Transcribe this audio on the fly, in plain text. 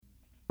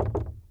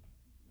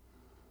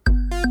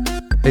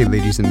Hey,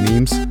 ladies and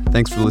memes.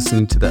 Thanks for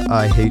listening to the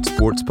I Hate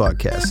Sports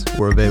podcast.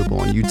 We're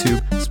available on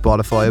YouTube,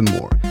 Spotify, and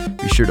more.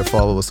 Be sure to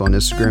follow us on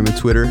Instagram and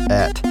Twitter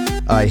at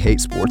I Hate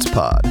Sports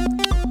Pod.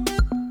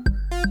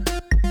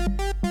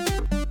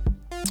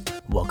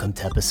 Welcome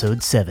to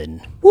episode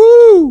 7.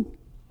 Woo!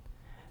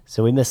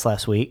 So we missed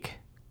last week.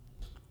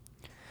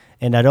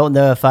 And I don't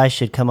know if I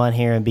should come on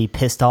here and be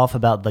pissed off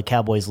about the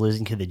Cowboys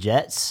losing to the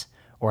Jets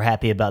or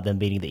happy about them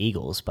beating the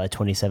Eagles by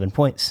 27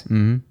 points.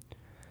 Mm-hmm.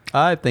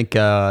 I think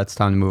it's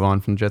time to move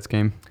on from the Jets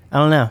game. I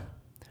don't know.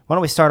 Why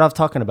don't we start off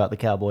talking about the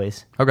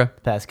Cowboys Okay.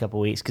 the past couple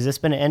weeks? Because it's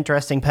been an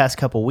interesting past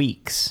couple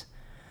weeks.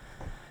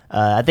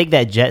 I think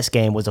that Jets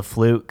game was a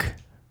fluke.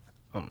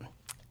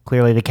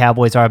 Clearly, the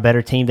Cowboys are a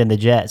better team than the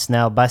Jets.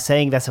 Now, by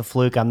saying that's a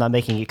fluke, I'm not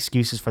making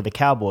excuses for the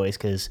Cowboys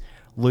because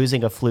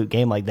losing a fluke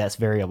game like that's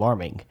very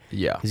alarming.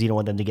 Yeah. Because you don't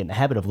want them to get in the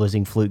habit of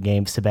losing fluke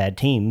games to bad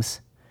teams.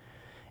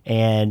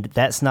 And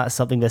that's not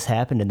something that's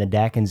happened in the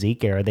Dak and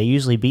Zeke era. They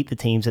usually beat the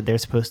teams that they're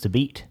supposed to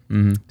beat.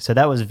 Mm-hmm. So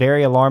that was a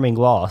very alarming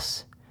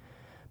loss.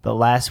 But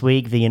last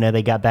week,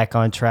 they got back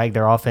on track.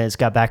 Their offense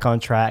got back on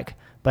track.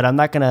 But I'm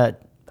not gonna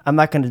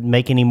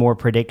make any more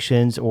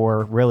predictions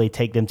or really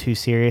take them too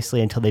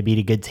seriously until they beat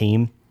a good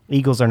team.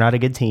 Eagles are not a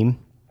good team.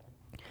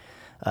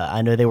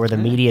 I know they were the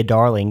media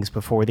darlings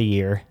before the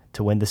year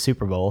to win the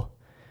Super Bowl,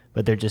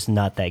 but they're just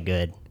not that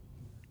good.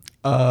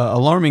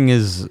 Alarming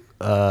is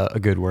a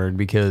good word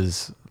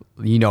because,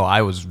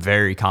 I was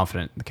very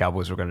confident the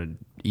Cowboys were going to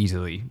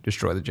easily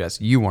destroy the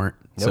Jets. You weren't,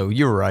 So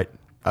you were right.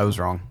 I was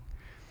wrong.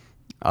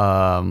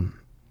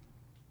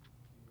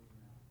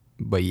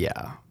 But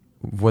yeah,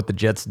 what the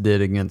Jets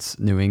did against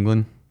New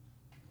England,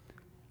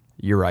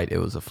 you're right. It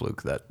was a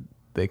fluke that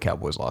the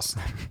Cowboys lost.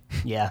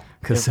 Yeah.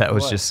 Because that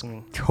was just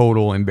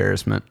total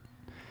embarrassment.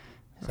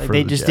 Like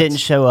they just didn't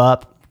show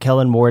up.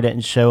 Kellen Moore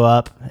didn't show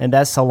up. And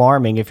that's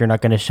alarming if you're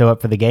not going to show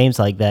up for the games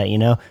like that,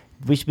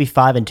 We should be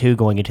 5-2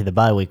 going into the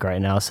bye week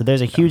right now. So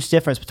there's a huge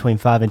difference between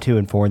 5-2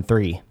 and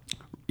 4-3.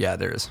 Yeah,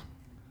 there is.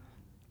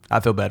 I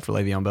feel bad for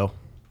Le'Veon Bell.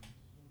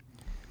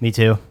 Me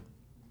too.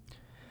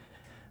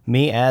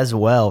 Me as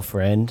well,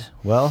 friend.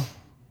 Well,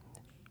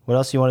 what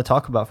else do you want to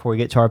talk about before we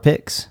get to our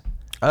picks?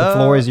 The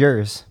floor is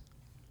yours.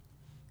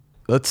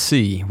 Let's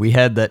see. We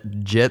had that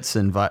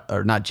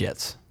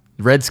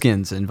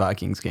Redskins and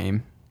Vikings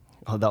game.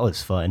 Oh, that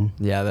was fun.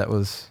 Yeah, that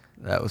was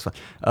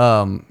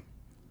fun.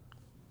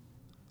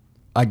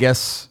 I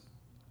guess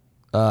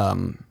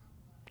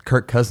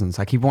Kirk Cousins.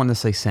 I keep wanting to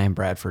say Sam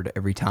Bradford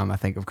every time I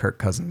think of Kirk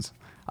Cousins.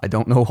 I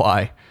don't know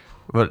why,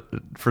 but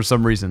for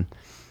some reason.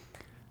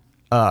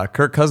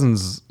 Kirk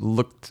Cousins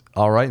looked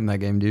all right in that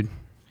game, dude.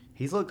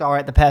 He's looked all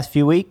right the past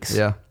few weeks.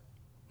 Yeah.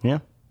 Yeah.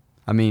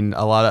 I mean,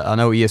 I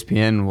know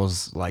ESPN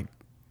was like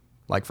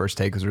First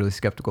Take was really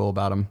skeptical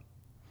about him,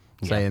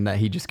 saying that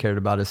he just cared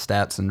about his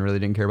stats and really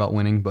didn't care about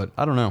winning, but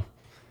I don't know.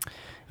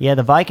 Yeah,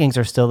 the Vikings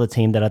are still the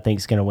team that I think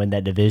is going to win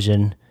that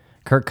division.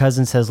 Kirk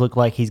Cousins has looked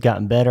like he's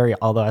gotten better,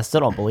 although I still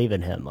don't believe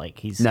in him. I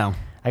got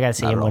to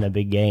see him win a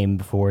big game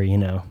before,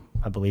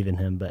 I believe in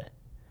him, but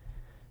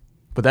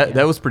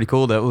that was pretty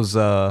cool. That was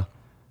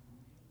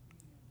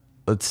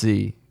let's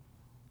see.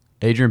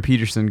 Adrian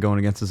Peterson going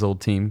against his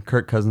old team.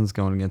 Kirk Cousins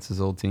going against his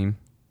old team.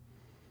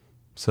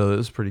 So it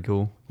was pretty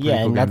cool.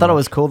 And I thought it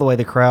was cool the way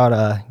the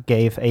crowd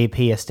gave AP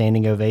a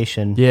standing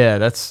ovation. Yeah,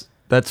 that's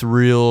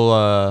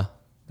real.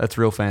 That's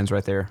real fans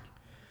right there.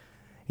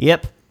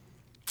 Yep,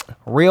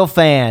 real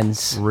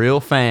fans. Real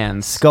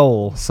fans.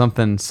 Skull. Some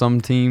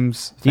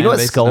teams. Do you know what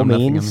skull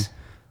means?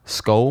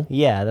 Skull.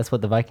 Yeah, that's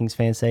what the Vikings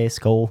fans say.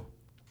 Skull.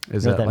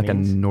 Is that like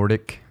means? A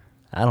Nordic?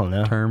 I don't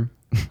know. Term.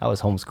 I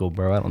was homeschooled,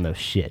 bro. I don't know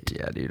shit.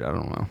 Yeah, dude. I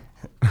don't know.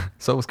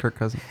 So was Kirk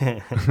Cousins.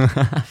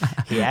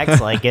 He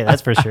acts like it,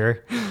 that's for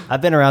sure.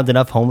 I've been around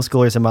enough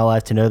homeschoolers in my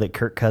life to know that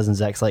Kirk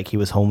Cousins acts like he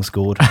was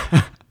homeschooled.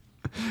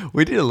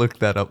 We need to look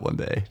that up one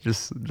day,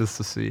 just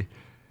to see.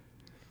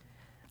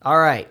 All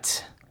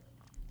right.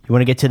 You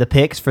want to get to the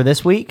picks for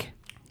this week?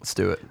 Let's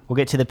do it. We'll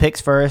get to the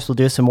picks first. We'll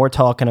do some more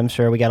talking. I'm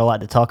sure we got a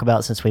lot to talk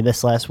about since we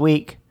missed last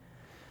week.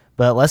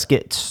 But let's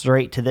get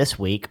straight to this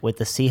week with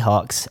the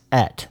Seahawks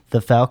at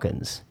the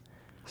Falcons.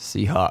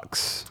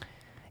 Seahawks.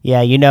 Yeah,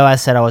 I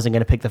said I wasn't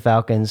going to pick the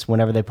Falcons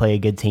whenever they play a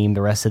good team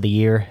the rest of the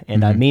year,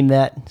 and I mean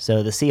that.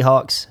 So the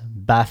Seahawks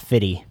by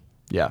 50.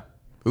 Yeah.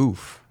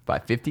 Oof. By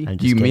 50?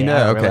 Do you mean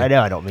that? Okay. I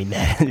know I don't mean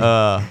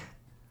that.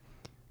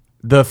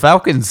 The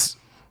Falcons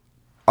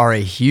are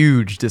a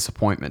huge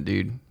disappointment,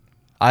 dude.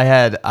 I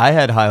had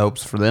high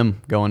hopes for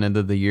them going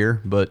into the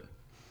year, but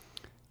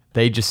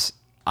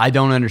I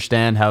don't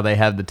understand how they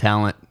have the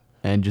talent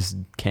and just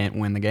can't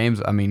win the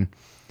games. I mean,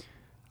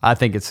 I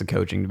think it's the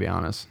coaching, to be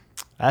honest.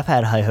 I've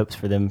had high hopes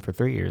for them for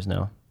 3 years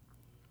now,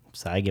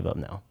 so I give up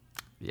now.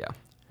 Yeah,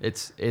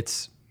 it's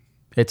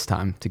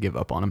time to give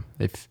up on them.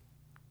 If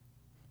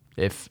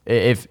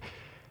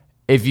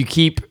you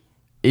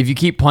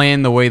keep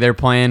playing the way they're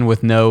playing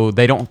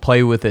they don't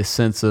play with a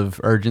sense of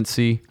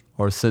urgency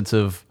or a sense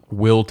of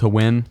will to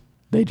win.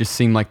 They just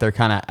seem like they're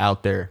kind of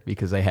out there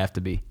because they have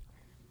to be.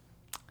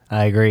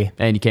 I agree,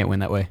 and you can't win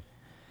that way.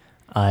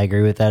 I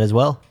agree with that as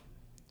well.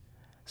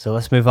 So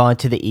let's move on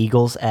to the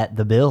Eagles at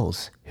the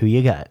Bills. Who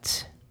you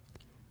got?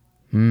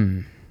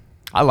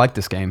 I like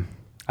this game.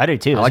 I do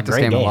too. It's like a this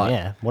great game a lot.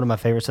 Yeah, one of my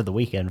favorites of the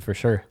weekend for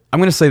sure. I'm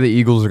going to say the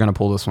Eagles are going to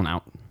pull this one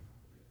out.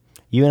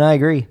 You and I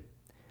agree.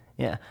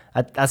 Yeah,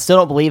 I still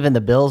don't believe in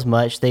the Bills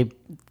much. They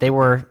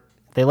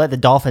let the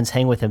Dolphins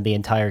hang with them the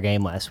entire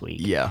game last week.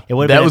 Yeah, it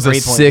would that was a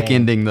 3-point sick game.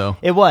 ending though.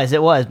 It was,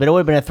 but it would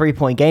have been a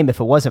 3-point game if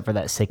it wasn't for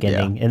that sick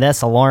ending, and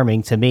that's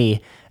alarming to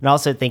me. And I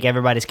also think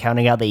everybody's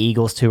counting out the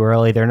Eagles too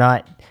early. They're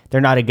not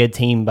a good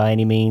team by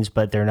any means,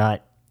 but they're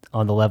not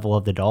on the level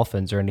of the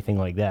Dolphins or anything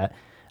like that.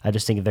 I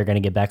just think they're going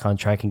to get back on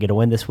track and get a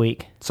win this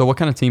week. So what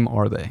kind of team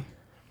are they?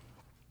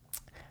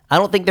 I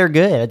don't think they're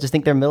good. I just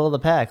think they're middle of the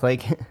pack.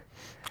 Like,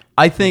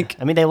 I think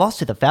I mean, they lost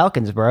to the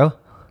Falcons, bro.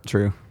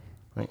 true.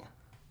 Like,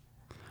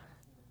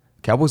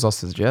 Cowboys lost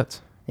to the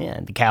Jets.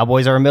 yeah, the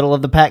Cowboys are a middle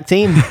of the pack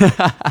team.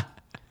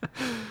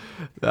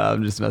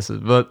 I'm just messing,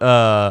 but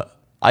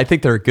I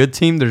think they're a good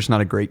team. They're just not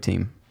a great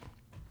team.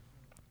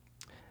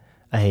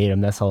 I hate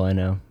them. That's all I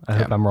know. I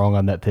hope Yeah. I'm wrong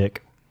on that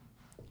pick.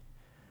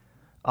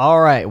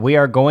 All right, we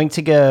are going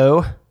to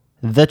go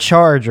the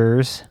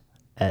Chargers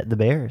at the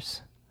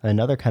Bears.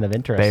 Another kind of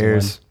interesting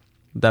Bears,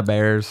 one. the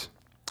Bears.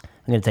 I'm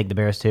going to take the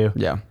Bears too.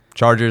 Yeah,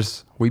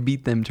 Chargers. We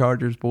beat them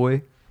Chargers,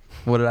 boy.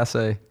 What did I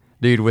say,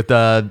 dude? With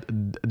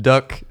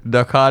Duck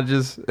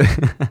Hodges.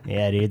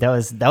 Yeah, dude, that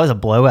was a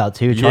blowout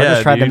too. Chargers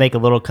Yeah, tried to dude. make a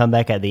little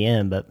comeback at the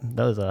end, but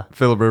that was a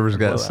Phillip Rivers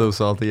got blowout. so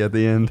salty at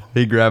the end.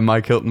 He grabbed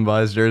Mike Hilton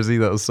by his jersey.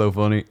 That was so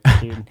funny.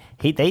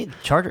 dude.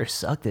 Chargers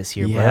suck this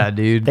year, bro. Yeah,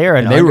 dude. They're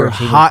an And they were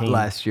underachieving hot team.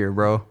 last year,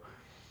 bro.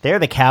 They're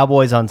the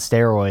Cowboys on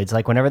steroids.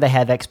 Like whenever they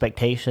have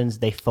expectations,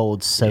 they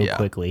fold so Yeah.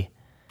 quickly.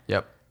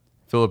 Yep.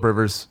 Phillip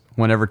Rivers.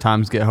 Whenever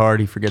times get hard,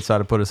 he forgets how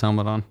to put his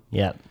helmet on.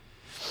 Yep.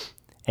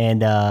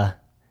 And I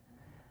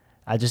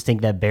just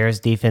think that Bears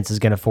defense is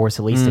going to force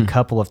at least a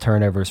couple of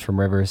turnovers from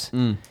Rivers.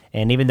 And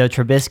even though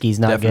Trubisky's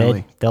not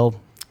Definitely. good, they'll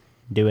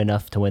do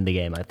enough to win the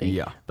game, I think.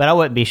 Yeah. But I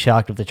wouldn't be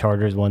shocked if the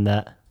Chargers won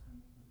that.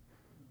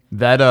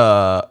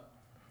 That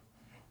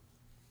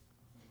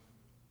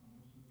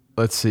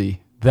let's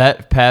see.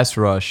 That pass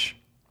rush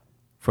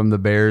from the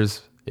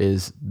Bears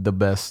is the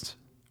best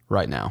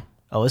right now.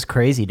 Oh, it's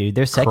crazy, dude.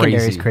 Their secondary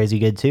is Crazy. crazy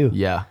good too.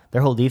 Yeah.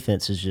 Their whole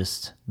defense is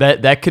just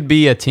That could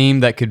be a team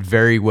that could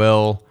very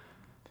well,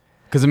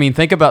 because I mean,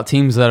 think about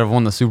teams that have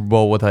won the Super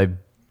Bowl with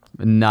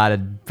not a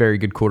very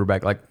good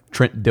quarterback, like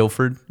Trent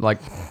Dilford. Like,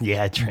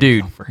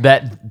 dude,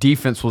 that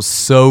defense was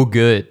so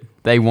good.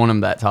 They won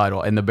him that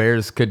title, and the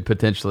Bears could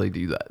potentially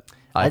do that.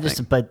 I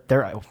think. but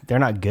they're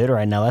not good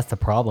right now. That's the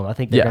problem. I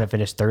think they're Yeah. going to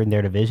finish third in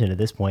their division at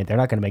this point. They're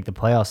not going to make the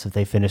playoffs if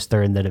they finish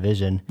third in the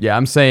division. Yeah,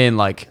 I'm saying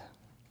like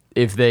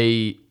if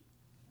they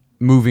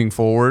moving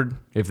forward,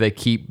 if they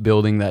keep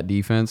building that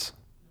defense,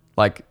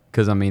 like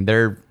because I mean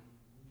they're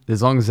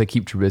as long as they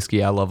keep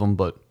Trubisky, I love him,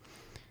 but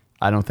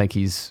I don't think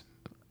he's.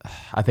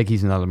 I think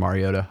he's another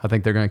Mariota. I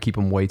think they're going to keep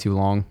him way too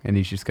long, and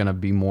he's just going to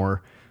be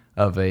more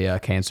of a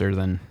cancer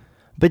than.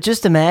 But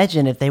just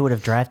imagine if they would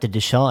have drafted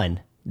Deshaun.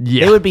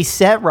 Yeah. They would be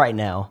set right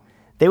now.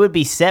 They would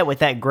be set with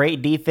that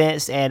great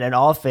defense and an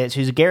offense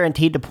who's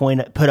guaranteed to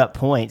put up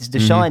points.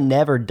 Deshaun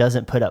never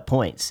doesn't put up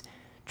points.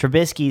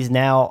 Trubisky's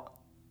now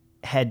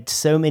had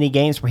so many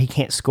games where he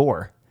can't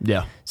score.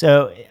 Yeah.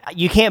 So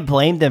you can't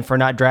blame them for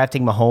not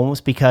drafting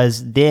Mahomes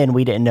because then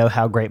we didn't know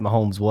how great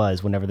Mahomes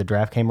was whenever the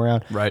draft came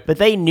around. Right. But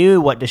they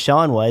knew what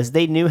Deshaun was.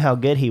 They knew how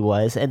good he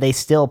was, and they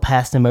still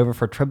passed him over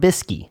for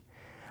Trubisky.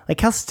 Like,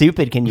 how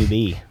stupid can you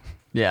be?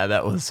 Yeah,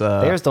 that was.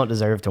 Bears don't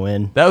deserve to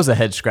win. That was a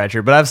head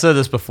scratcher. But I've said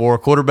this before: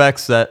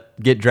 quarterbacks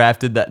that get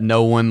drafted that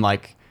no one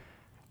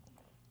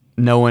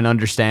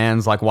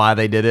understands like why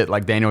they did it,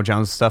 like Daniel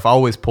Jones stuff. I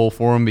always pull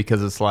for him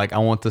because it's like I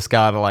want this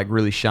guy to like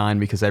really shine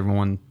because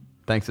everyone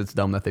thinks it's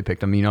dumb that they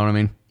picked him. You know what I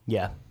mean?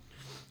 Yeah.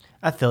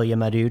 I feel you,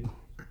 my dude.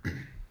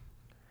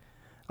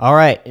 All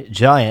right,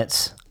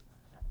 Giants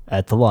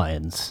at the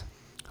Lions.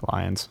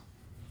 Lions.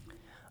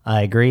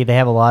 I agree. They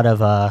have a lot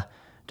of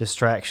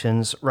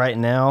distractions right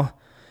now,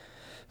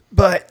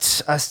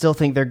 but I still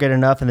think they're good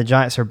enough, and the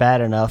Giants are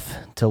bad enough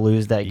to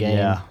lose that game.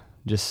 Yeah.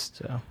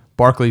 Just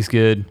Barkley's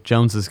good.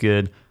 Jones is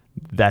good.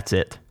 That's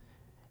it.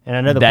 And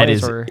I know the That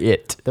players is were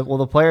it.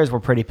 the players were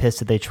pretty pissed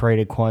that they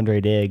traded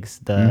Quandre Diggs.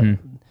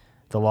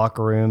 The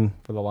locker room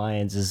for the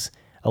Lions is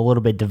a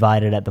little bit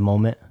divided at the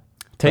moment.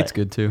 Tate's But-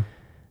 good too.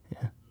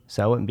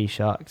 So I wouldn't be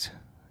shocked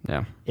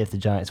Yeah. if the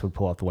Giants would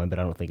pull off the win, but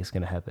I don't think it's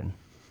going to happen.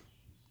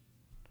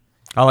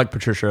 I like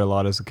Patricia a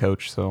lot as a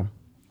coach, so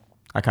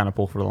I kind of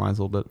pull for the Lions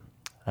a little bit.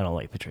 I don't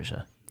like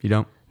Patricia. You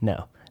don't?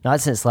 No. Not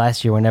since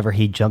last year whenever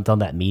he jumped on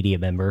that media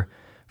member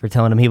for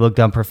telling him he looked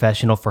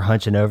unprofessional for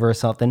hunching over or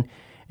something.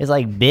 It's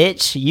like,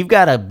 bitch, you've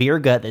got a beer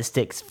gut that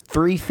sticks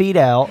 3 feet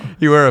out.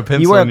 You wear a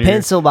pencil. You wear a in your ear.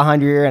 pencil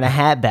behind your ear and a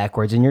hat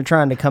backwards, and you're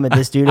trying to come at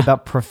this dude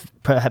about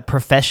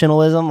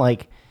professionalism.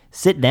 Like,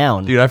 sit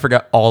down. Dude, I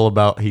forgot all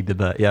about he did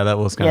that. Yeah, that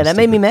was kind Yeah, of that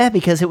made me mad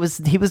because he was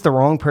the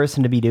wrong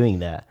person to be doing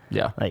that.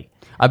 Yeah. Like,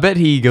 I bet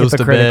he goes to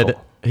bed.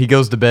 Hypocritical. He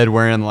goes to bed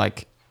wearing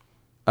like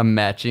a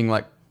matching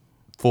like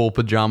full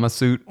pajama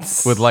suit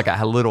with like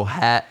a little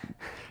hat.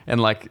 and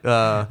like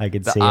I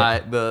could see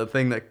it. the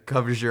thing that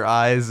covers your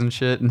eyes and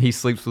shit, and he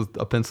sleeps with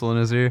a pencil in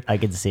his ear. I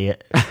could see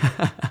it.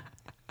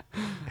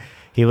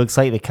 He looks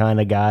like the kind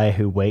of guy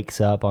who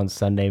wakes up on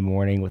Sunday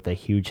morning with a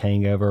huge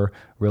hangover,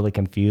 really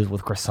confused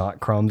with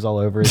croissant crumbs all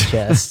over his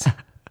chest.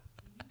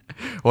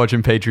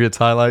 Watching Patriots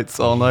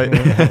highlights all night.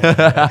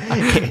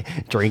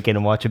 Drinking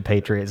and watching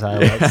Patriots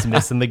highlights,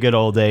 missing the good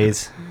old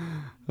days.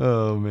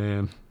 Oh,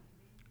 man.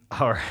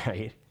 All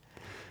right.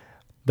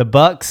 The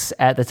Bucks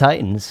at the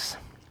Titans.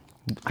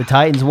 The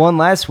Titans won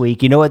last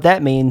week. You know what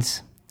that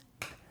means?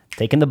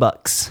 Taking the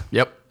Bucks.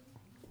 Yep.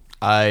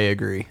 I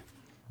agree.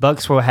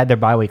 Bucks had their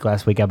bye week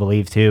last week, I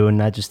believe, too,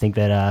 and I just think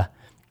that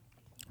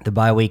the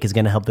bye week is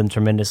going to help them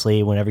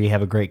tremendously whenever you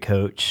have a great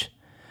coach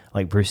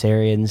like Bruce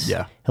Arians.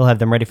 Yeah. He'll have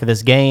them ready for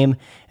this game.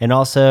 And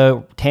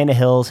also,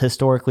 Tannehill's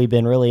historically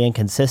been really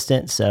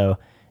inconsistent, so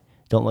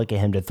don't look at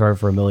him to throw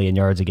for 1,000,000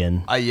 yards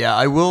again.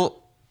 I will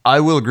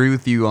agree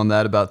with you on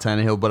that about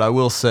Tannehill, but I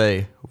will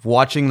say,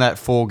 watching that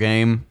full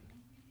game,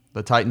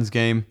 the Titans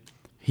game,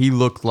 he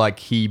looked like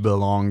he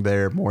belonged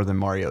there more than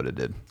Mariota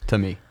did, to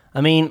me.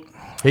 I mean,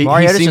 He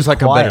Mariota's seems just like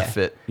quiet. a better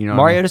fit. You know,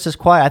 Mariota's just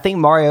quiet. I think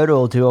Mariota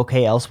will do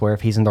okay elsewhere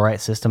if he's in the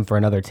right system for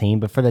another team.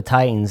 But for the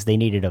Titans, they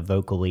needed a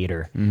vocal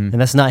leader, and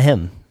that's not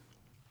him.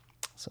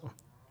 So,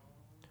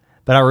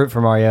 but I root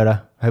for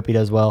Mariota. I hope he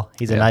does well.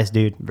 He's a nice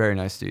dude. Very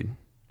nice dude.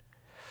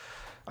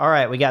 All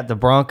right, we got the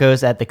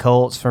Broncos at the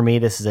Colts. For me,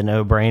 this is a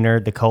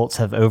no-brainer. The Colts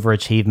have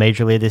overachieved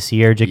majorly this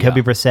year.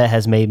 Jacoby Brissett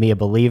has made me a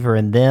believer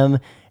in them.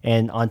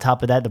 And on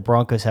top of that, the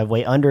Broncos have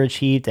way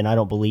underachieved, and I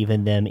don't believe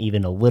in them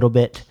even a little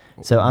bit.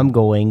 So I'm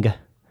going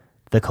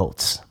the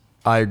Colts.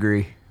 I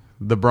agree.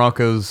 The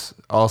Broncos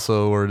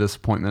also were a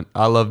disappointment.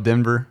 I love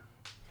Denver.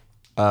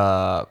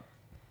 I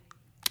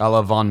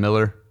love Von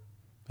Miller,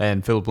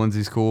 and Philip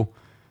Lindsay's cool.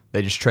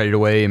 They just traded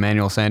away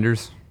Emmanuel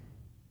Sanders.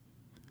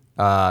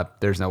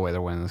 There's no way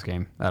they're winning this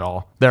game at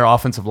all. Their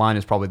offensive line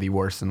is probably the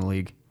worst in the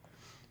league.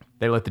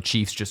 They let the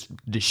Chiefs just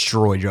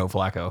destroy Joe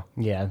Flacco.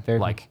 Yeah, their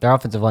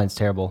offensive line's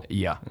terrible.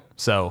 Yeah.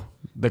 So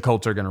the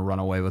Colts are going to run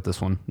away with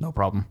this one. No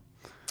problem.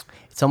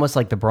 It's almost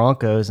like the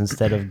Broncos,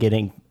 instead of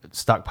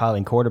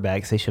stockpiling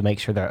quarterbacks, they should make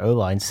sure their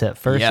O-line's set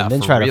first Yeah, and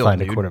then for try to real, find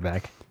dude. a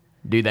quarterback.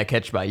 Dude, that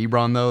catch by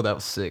Ebron, though, that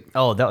was sick.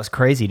 Oh, that was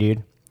crazy,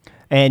 dude.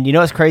 And you know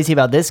what's crazy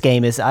about this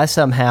game is I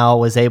somehow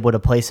was able to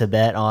place a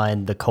bet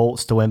on the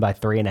Colts to win by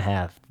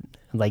 3.5.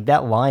 Like,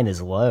 that line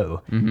is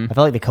low. I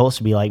feel like the Colts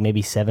should be like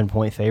maybe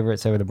 7-point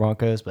favorites over the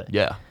Broncos, but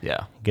Yeah.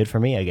 good for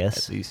me, I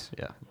guess. At least,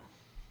 yeah.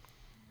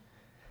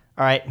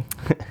 All right.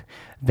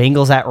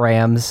 Bengals at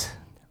Rams.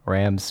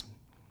 Rams.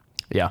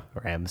 Yeah.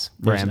 Rams.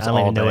 Rams I don't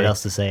even all know what day.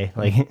 else to say.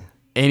 Like,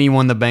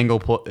 Anyone the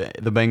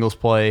Bengals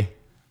play,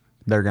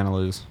 they're going to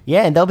lose.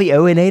 yeah, and they'll be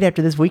 0-8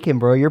 after this weekend,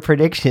 bro. Your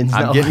predictions.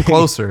 I'm No. getting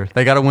closer.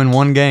 They got to win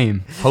one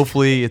game.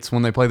 Hopefully, it's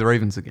when they play the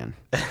Ravens again.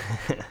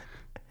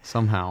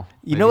 Somehow.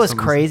 You know what's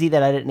crazy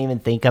that I didn't even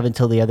think of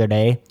until the other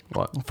day?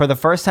 What? For the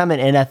first time in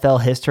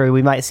NFL history,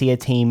 we might see a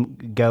team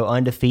go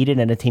undefeated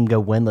and a team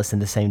go winless in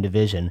the same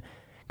division.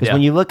 Because Yeah.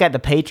 when you look at the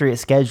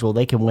Patriots' schedule,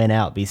 they can win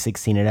out, be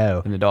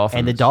 16-0. And the Dolphins.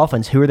 And the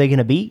Dolphins, who are they going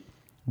to beat?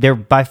 They're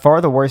by far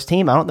the worst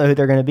team. I don't know who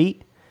they're going to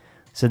beat.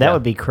 So that Yeah.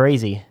 would be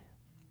crazy.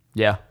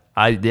 Yeah.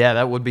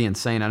 That would be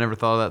insane. I never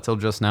thought of that till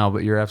just now,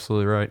 but you're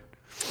absolutely right.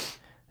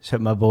 So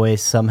my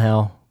boys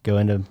somehow go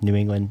into New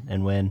England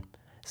and win.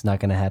 It's not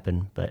going to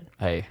happen, but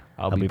Hey,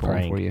 I'll I'll be be pulling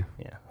praying for you.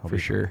 Yeah, I'll for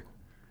be sure.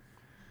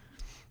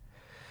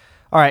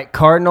 All right,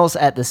 Cardinals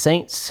at the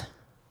Saints.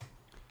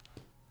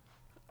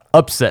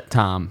 Upset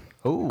time.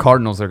 Ooh.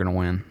 Cardinals are going to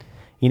win.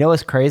 You know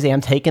what's crazy?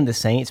 I'm taking the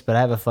Saints, but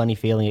I have a funny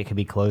feeling it could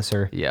be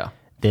closer Yeah.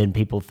 than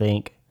people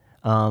think.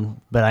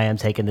 But I am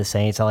taking the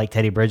Saints. I like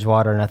Teddy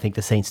Bridgewater, and I think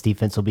the Saints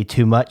defense will be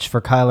too much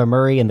for Kyler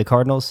Murray and the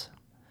Cardinals.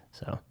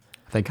 So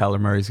I think Kyler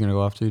Murray's going to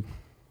go off, dude.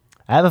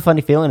 I have a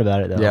funny feeling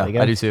about it, though. Yeah,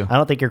 I do too. I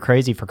don't think you're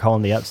crazy for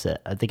calling the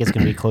upset. I think it's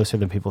going to be closer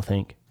than people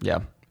think.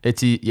 Yeah. I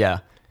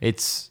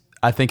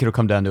think it'll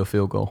come down to a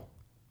field goal,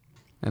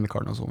 and the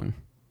Cardinals will win.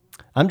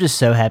 I'm just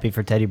so happy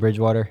for Teddy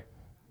Bridgewater.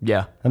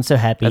 Yeah. I'm so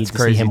happy That's to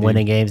crazy, see him dude.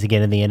 winning games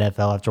again in the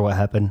NFL after what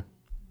happened.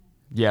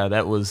 Yeah,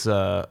 that was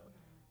a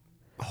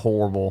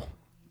horrible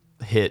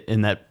hit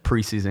in that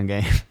preseason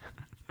game.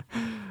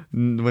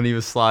 When he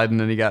was sliding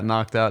and he got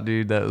knocked out,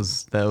 dude, that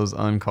was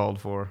uncalled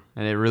for.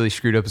 And it really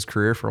screwed up his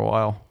career for a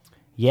while.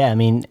 Yeah, I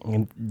mean,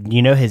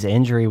 his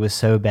injury was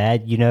so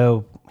bad.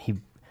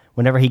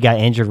 Whenever he got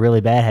injured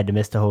really bad, had to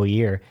miss the whole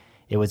year.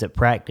 It was at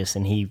practice,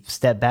 and he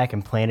stepped back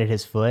and planted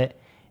his foot,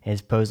 and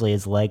supposedly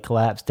his leg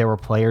collapsed. There were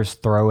players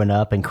throwing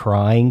up and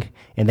crying,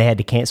 and they had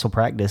to cancel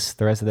practice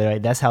the rest of the day.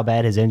 That's how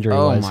bad his injury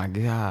was. Oh, my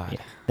God.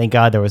 Thank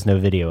God there was no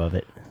video of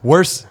it.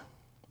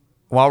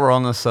 While we're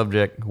on this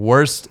subject,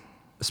 worst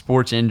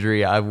sports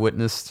injury I've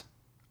witnessed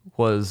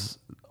was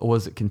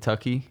it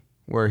Kentucky,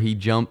 where he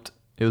jumped.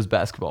 It was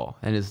basketball,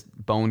 and his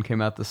bone came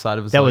out the side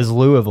of his That leg. was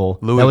Louisville.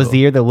 That was Louisville. the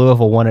year that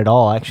Louisville won it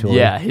all, actually.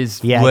 Yeah, his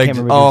I leg. can't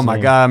remember Oh his my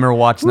name. God, I remember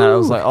watching that. I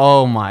was like,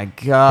 oh my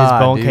God, His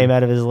bone dude. came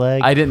out of his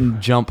leg. I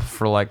didn't jump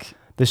for like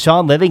The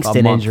Sean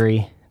Livingston month.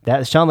 injury.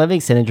 That Sean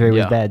Livingston injury was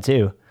Yeah. bad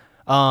too.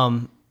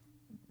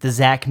 the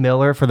Zach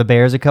Miller for the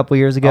Bears a couple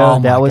years ago. Oh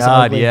that my was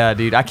God, ugly. yeah,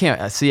 dude. I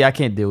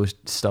can't deal with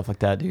stuff like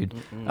that, dude.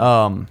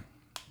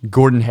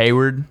 Gordon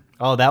Hayward.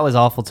 Oh, that was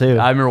awful too.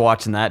 I remember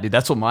watching that, dude.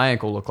 That's what my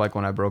ankle looked like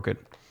when I broke it.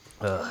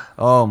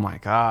 Oh my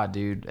God,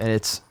 dude. And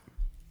it's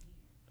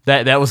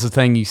that was the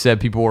thing you said.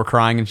 People were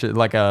crying and shit.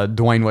 Like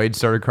Dwayne Wade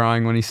started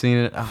crying when he seen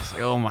it. I was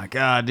like, oh my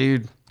God,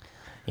 dude.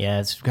 Yeah,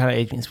 it's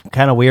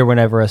kind of weird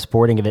whenever a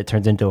sporting event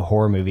turns into a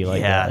horror movie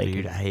like that. Like,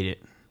 dude, I hate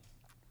it.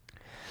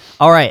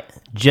 All right,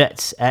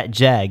 Jets at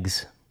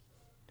Jags.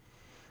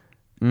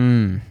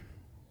 Pardon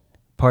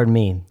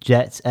me,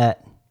 Jets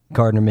at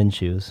Gardner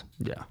Minshew's.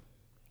 Yeah.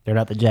 They're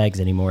not the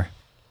Jags anymore.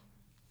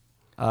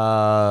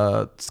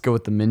 Let's go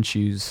with the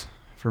Minshews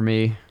for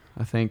me,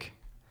 I think.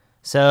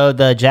 So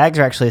the Jags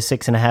are actually a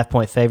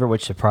 6.5-point favorite,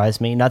 which surprised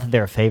me. Not that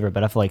they're a favorite,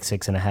 but I feel like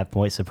 6.5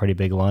 points is a pretty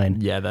big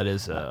line. Yeah, that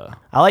is. I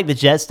like the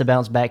Jets to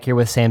bounce back here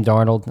with Sam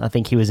Darnold. I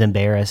think he was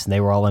embarrassed, and they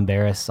were all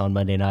embarrassed on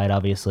Monday night,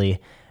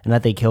 obviously. And I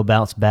think he'll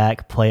bounce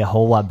back, play a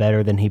whole lot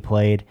better than he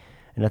played,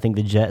 and I think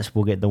the Jets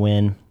will get the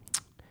win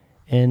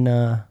in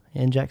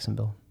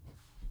Jacksonville.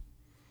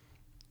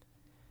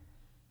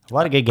 A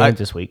lot of good games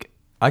this week.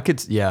 A lot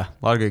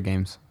of good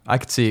games. I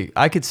could see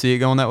it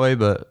going that way,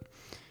 but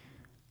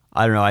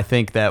I don't know. I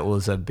think that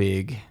was a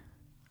big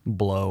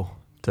blow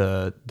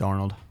to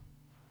Darnold.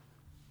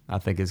 I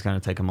think it's going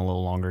to take him a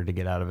little longer to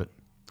get out of it.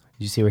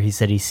 Did you see where he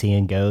said he's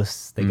seeing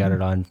ghosts? They got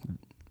it on.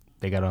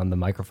 They got it on the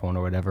microphone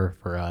or whatever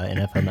for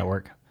NFL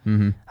Network.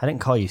 I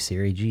didn't call you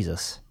Siri.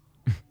 Jesus.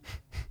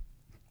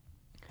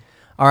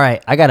 All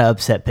right, I got an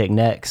upset pick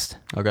next.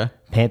 Okay.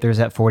 Panthers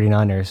at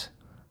 49ers.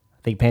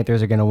 I think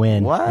Panthers are going to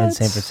win in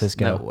San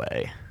Francisco. No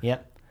way.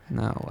 Yep.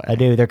 No way. I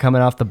do. They're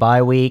coming off the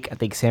bye week. I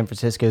think San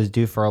Francisco is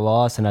due for a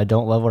loss, and I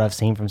don't love what I've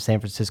seen from San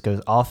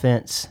Francisco's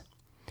offense.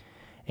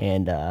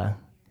 And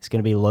it's going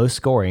to be low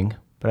scoring,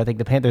 but I think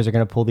the Panthers are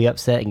going to pull the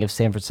upset and give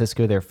San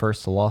Francisco their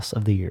first loss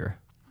of the year.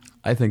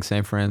 I think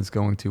San Fran's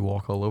going to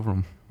walk all over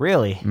them.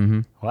 Really?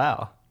 Mm-hmm.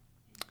 Wow.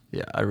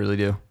 Yeah, I really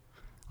do.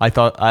 I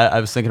thought I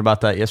was thinking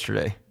about that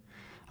yesterday.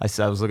 I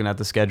was looking at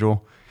the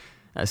schedule.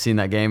 I seen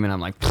that game, and I'm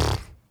like,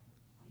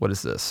 what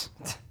is this?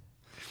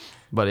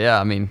 But yeah,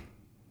 I mean,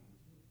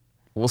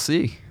 we'll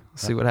see. We'll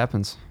see what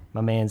happens.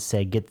 My man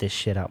said, get this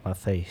shit out my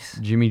face.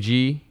 Jimmy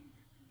G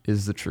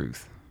is the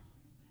truth.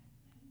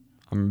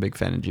 I'm a big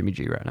fan of Jimmy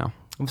G right now.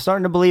 I'm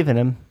starting to believe in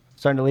him.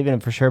 Starting to believe in him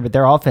for sure, but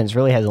their offense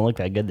really hasn't looked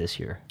that good this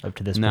year up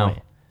to this point.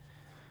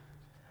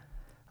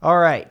 All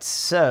right,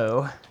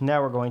 so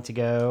now we're going to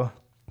go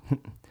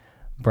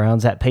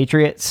Browns at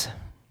Patriots.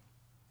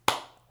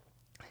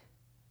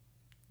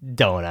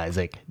 Don't,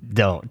 Isaac.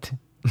 Don't.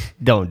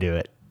 Don't do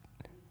it.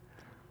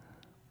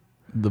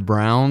 The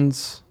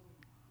Browns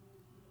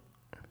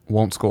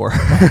won't score.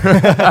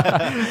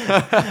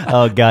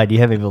 Oh, God, you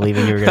had me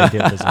believing you were going to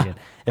do it this weekend.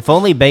 If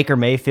only Baker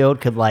Mayfield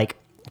could,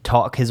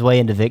 talk his way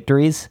into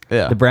victories,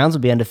 the Browns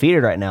would be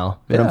undefeated right now.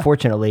 But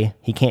unfortunately,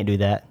 he can't do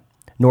that,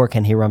 nor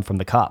can he run from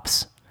the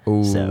cops.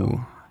 Ooh.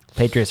 So,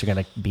 Patriots are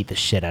going to beat the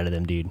shit out of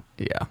them, dude.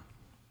 Yeah.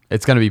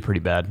 It's going to be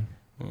pretty bad.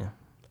 Yeah.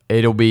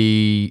 It'll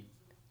be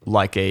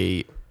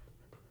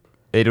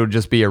it'll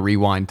just be a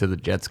rewind to the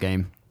Jets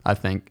game. I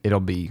think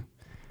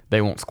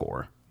they won't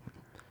score.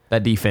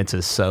 That defense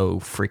is so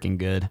freaking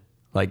good.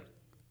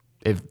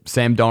 If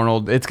Sam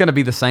Darnold, it's going to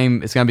be the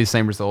same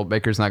result.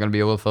 Baker's not going to be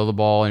able to throw the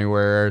ball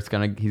anywhere. He's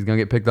going to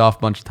get picked off a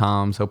bunch of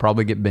times. He'll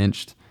probably get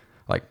benched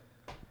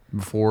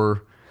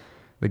before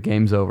the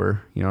game's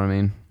over. You know what I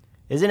mean?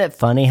 Isn't it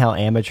funny how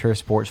amateur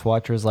sports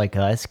watchers like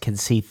us can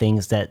see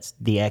things that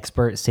the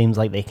expert seems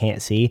like they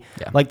can't see?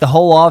 Yeah. Like the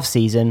whole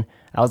offseason,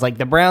 I was like,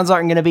 the Browns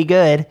aren't going to be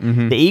good.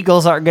 The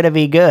Eagles aren't going to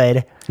be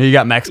good. You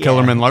got Max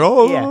Kellerman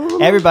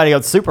Everybody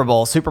goes Super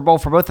Bowl for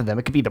both of them.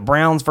 It could be the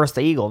Browns versus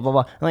the Eagles. Blah,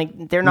 blah. I'm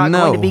like, they're not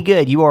going to be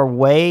good. You are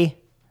way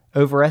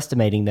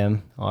overestimating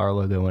them. Our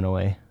logo went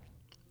away.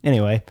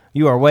 Anyway,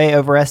 you are way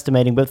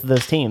overestimating both of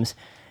those teams.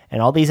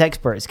 And all these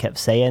experts kept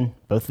saying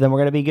both of them were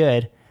going to be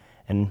good.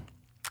 And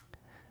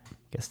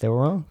guess they were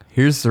wrong.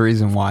 Here's the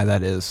reason why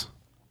that is.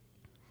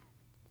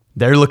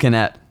 They're looking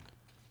at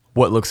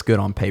what looks good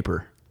on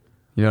paper.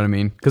 You know what I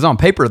mean? Because on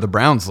paper, the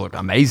Browns look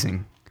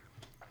amazing.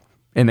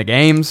 In the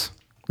games,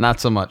 not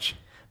so much.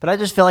 But I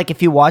just feel like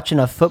if you watch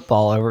enough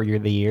football over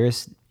the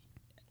years,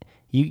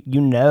 you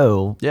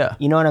know. Yeah.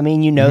 You know what I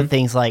mean? You know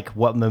things like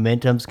what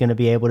momentum's going to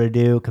be able to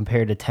do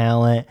compared to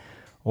talent.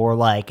 Or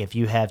if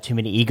you have too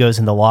many egos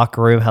in the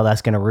locker room, how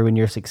that's going to ruin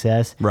your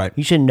success. Right.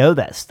 You should know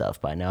that stuff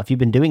by now if you've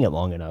been doing it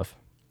long enough.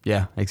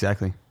 Yeah,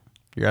 exactly.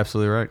 You're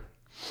absolutely right.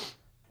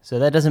 So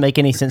that doesn't make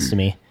any sense to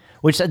me.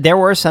 Which there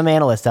were some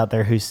analysts out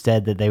there who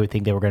said that they would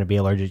think they were going to be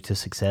allergic to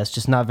success,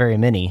 just not very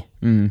many.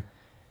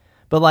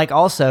 But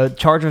also,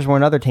 Chargers were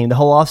another team. The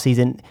whole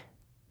offseason,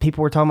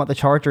 people were talking about the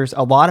Chargers.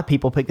 A lot of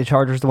people picked the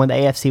Chargers to win the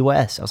AFC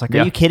West. I was like,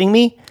 are you kidding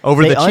me?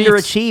 Over the Chiefs. They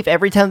underachieve.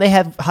 Every time they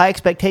have high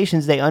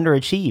expectations, they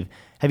underachieve.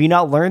 Have you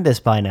not learned this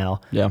by now?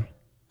 Yeah.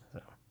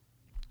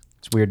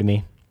 It's weird to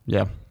me.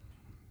 Yeah.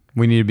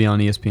 We need to be on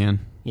ESPN.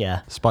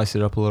 Yeah. Spice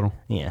it up a little.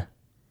 Yeah.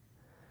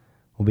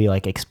 We'll be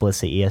like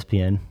explicit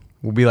ESPN.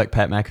 We'll be like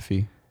Pat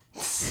McAfee.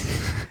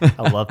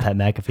 I love Pat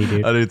McAfee,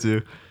 dude. I do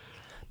too.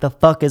 The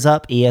fuck is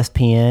up,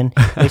 ESPN?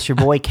 It's your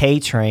boy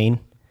K-Train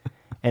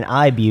and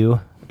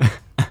Ibu.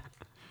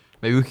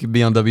 Maybe we could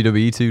be on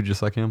WWE too,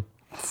 just like him.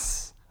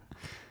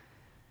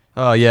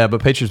 Oh, yeah,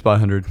 but Patriots by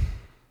 100.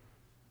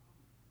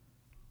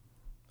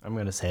 I'm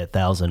going to say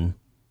 1,000.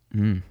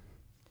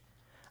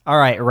 All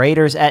right,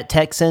 Raiders at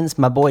Texans.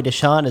 My boy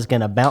Deshaun is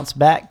going to bounce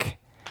back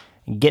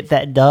and get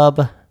that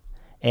dub.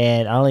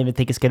 And I don't even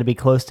think it's going to be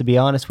close, to be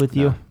honest with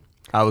you.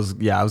 I was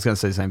going to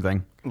say the same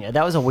thing. Yeah,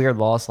 that was a weird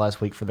loss last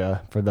week for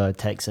the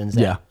Texans.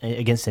 Yeah.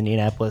 Against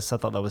Indianapolis. I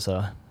thought that was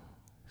a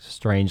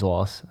strange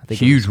loss. I think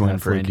Huge it was win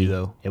kinda for Indy, freaky.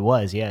 though. It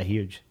was, yeah,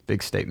 huge.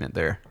 Big statement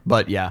there.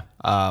 But, yeah,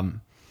 I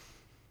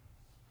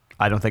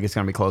don't think it's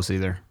going to be close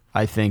either.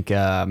 I think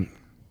the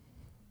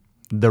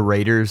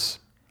Raiders,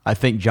 I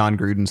think John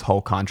Gruden's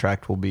whole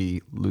contract will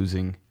be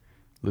losing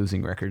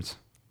records.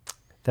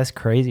 That's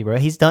crazy, bro.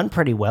 He's done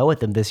pretty well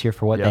with them this year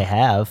for what Yeah. they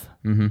have.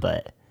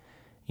 But,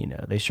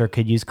 they sure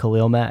could use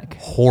Khalil Mack.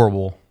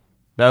 Horrible.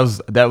 That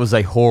was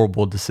a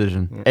horrible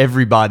decision.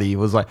 Everybody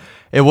was like,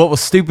 and what was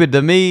stupid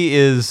to me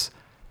is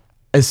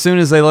as soon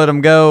as they let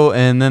him go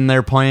and then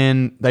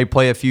they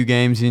play a few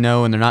games, and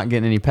they're not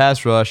getting any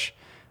pass rush.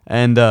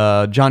 And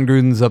John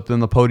Gruden's up in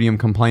the podium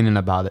complaining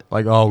about it.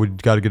 Like, oh, we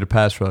got to get a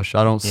pass rush.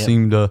 I don't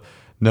seem to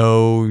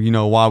know,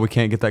 why we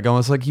can't get that going.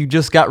 It's like you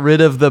just got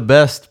rid of the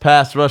best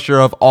pass rusher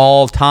of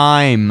all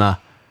time.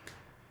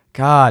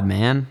 God,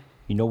 man.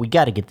 We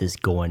got to get this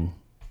going.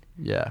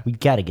 Yeah. We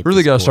got to get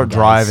really this got to going, start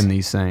guys. driving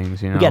these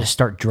things, We got to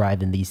start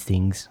driving these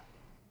things.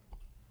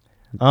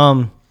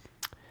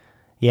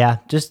 Yeah,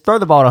 just throw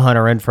the ball to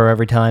Hunter Renfrow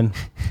every time.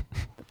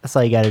 That's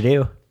all you got to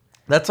do.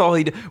 That's all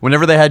he did.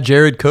 Whenever they had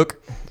Jared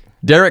Cook,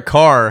 Derek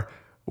Carr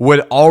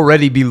would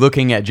already be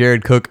looking at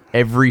Jared Cook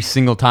every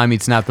single time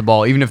he'd snap the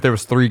ball, even if there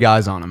was 3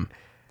 guys on him.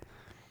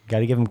 Got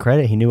to give him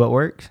credit. He knew what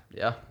worked.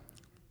 Yeah.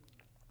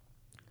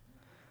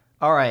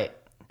 All right.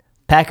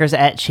 Packers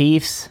at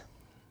Chiefs.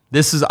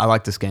 I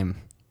like this game.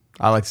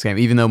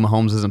 Even though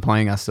Mahomes isn't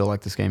playing, I still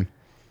like this game.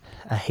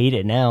 I hate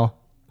it now.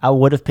 I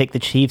would have picked the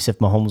Chiefs if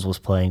Mahomes was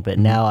playing, but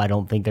now I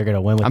don't think they're going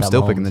to win without I'm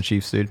still Mahomes. picking the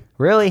Chiefs, dude.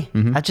 Really?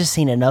 I've just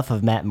seen enough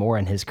of Matt Moore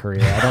in his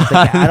career.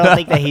 I don't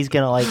think that he's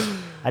going to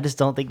I just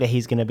don't think that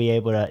he's going to be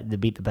able to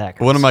beat the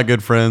Packers. One of my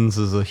good friends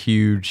is a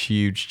huge,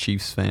 huge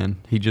Chiefs fan.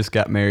 He just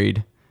got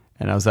married,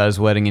 and I was at his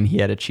wedding, and he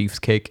had a Chiefs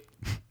cake.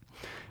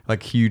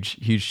 Like,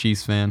 huge, huge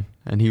Chiefs fan.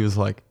 And he was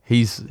like,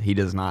 he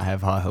does not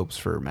have high hopes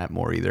for Matt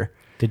Moore either.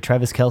 Did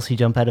Travis Kelce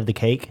jump out of the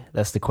cake?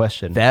 That's the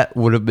question. That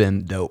would have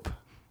been dope.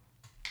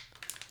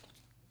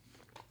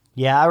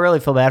 Yeah, I really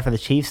feel bad for the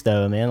Chiefs,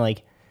 though, man.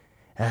 Like,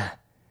 How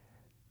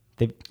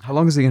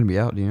long is he going to be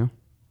out, do you know?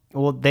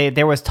 well,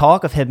 there was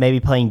talk of him maybe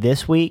playing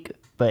this week,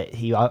 but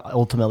he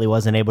ultimately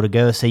wasn't able to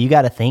go. So you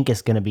got to think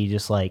it's going to be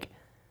just like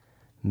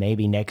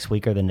maybe next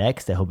week or the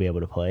next that he'll be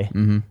able to play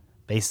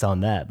based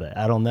on that. But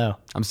I don't know.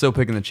 I'm still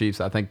picking the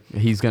Chiefs. I think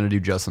he's going to do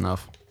just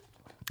enough.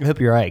 I hope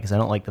you're right because I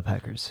don't like the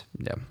Packers.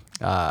 Yeah.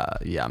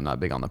 Yeah, I'm not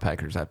big on the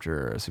Packers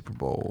after a Super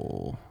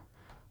Bowl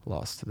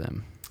loss to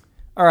them.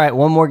 All right,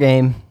 one more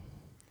game.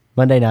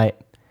 Monday night.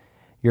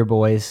 Your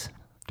boys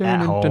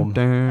at home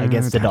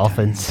against the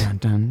Dolphins. It's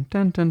What just do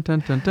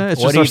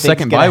you our think's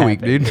second gonna bye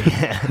week, happen? dude.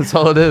 That's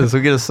all it is.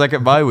 We get a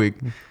second bye week.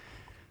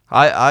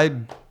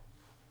 I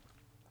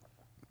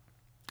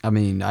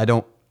mean, I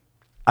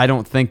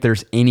don't think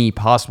there's any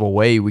possible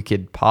way we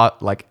could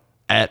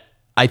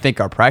I think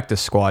our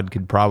practice squad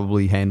could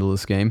probably handle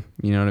this game.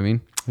 You know what I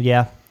mean?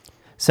 Yeah.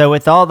 So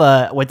with all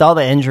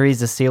the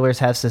injuries the Steelers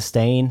have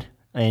sustained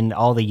and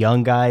all the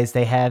young guys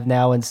they have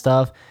now and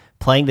stuff,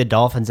 playing the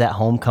Dolphins at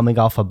home coming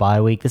off a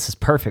bye week, this is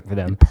perfect for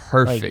them.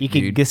 Perfect,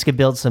 dude. This could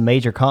build some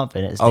major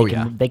confidence.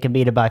 They can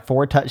beat it by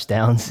 4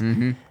 touchdowns,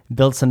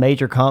 build some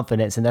major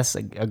confidence, and that's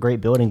a great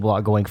building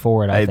block going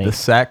forward, I think. The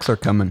sacks are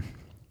coming.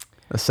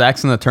 The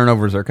sacks and the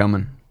turnovers are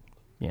coming.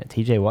 Yeah,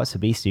 TJ Watt's a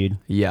beast, dude.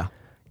 Yeah.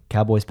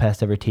 Cowboys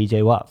passed over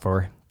TJ Watt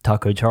for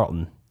Taco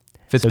Charlton.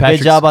 So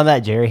Fitzpatrick's, good job on that,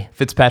 Jerry.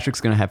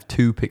 Fitzpatrick's going to have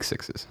 2 pick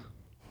sixes.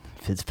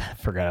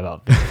 Forgot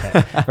about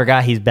Fitzpatrick.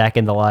 Forgot he's back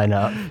in the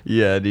lineup.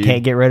 Yeah, dude.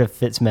 Can't get rid of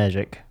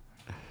Fitzmagic.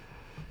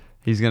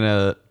 He's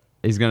gonna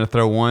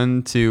throw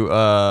one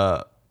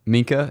to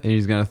Minka, and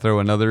he's gonna throw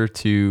another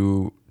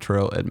to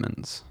Terrell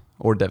Edmonds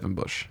or Devin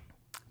Bush.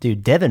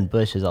 Dude, Devin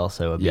Bush is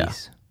also a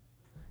beast. Yeah.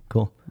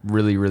 Cool.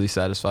 Really, really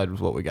satisfied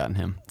with what we got in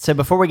him. So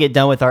before we get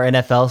done with our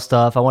NFL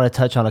stuff, I want to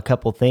touch on a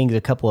couple things,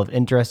 a couple of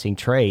interesting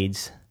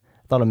trades.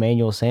 I thought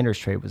Emmanuel Sanders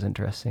trade was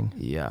interesting.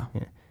 Yeah.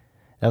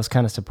 That was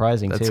kind of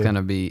surprising, That's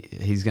too.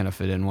 he's gonna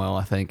fit in well,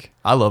 I think.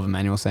 I love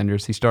Emmanuel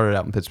Sanders. He started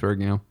out in Pittsburgh,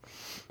 you know.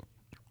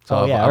 So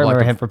I like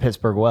remember him for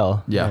Pittsburgh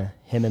well. Yeah.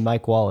 Him and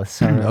Mike Wallace.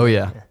 Oh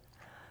yeah.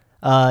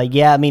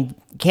 Yeah, I mean,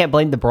 can't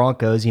blame the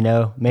Broncos, you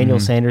know.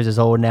 Emmanuel Sanders is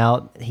old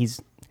now.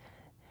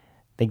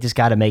 They just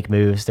got to make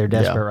moves. They're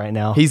desperate right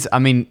now.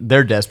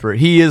 They're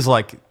desperate. He is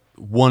like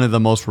one of the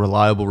most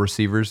reliable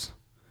receivers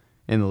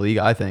in the league,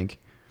 I think.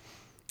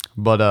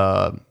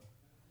 But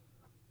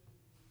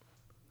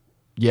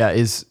yeah,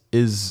 this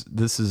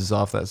is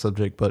off that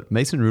subject, but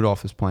Mason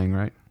Rudolph is playing,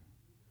 right?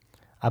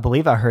 I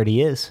believe I heard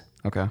he is.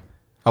 Okay.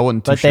 I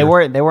wasn't too But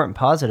sure. they weren't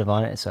positive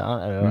on it, so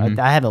I don't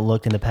know. I haven't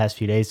looked in the past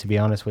few days, to be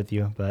honest with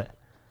you. But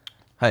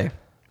Hey, it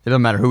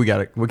doesn't matter who we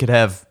got. We could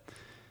have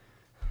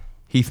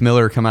Heath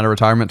Miller come out of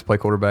retirement to play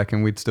quarterback,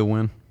 and we'd still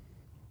win.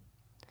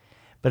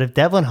 if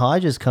Devlin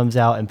Hodges comes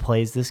out and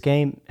plays this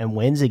game and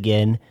wins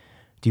again,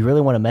 do you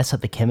really want to mess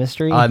up the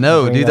chemistry? I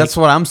know, Bring, dude. like- That's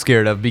what I'm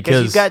scared of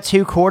because you've got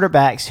two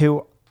quarterbacks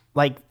who,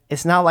 like,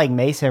 it's not like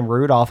Mason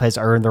Rudolph has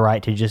earned the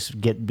right to just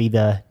be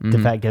the de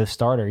facto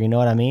starter. You know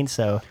what I mean?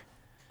 So,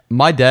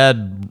 my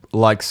dad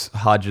likes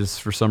Hodges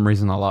for some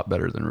reason a lot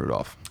better than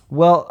Rudolph.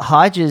 well,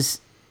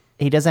 Hodges,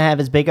 he doesn't have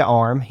as big an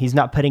arm. He's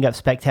not putting up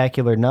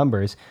spectacular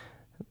numbers,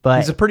 but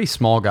He's a pretty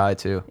small guy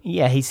too.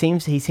 yeah, he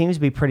seems to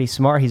be pretty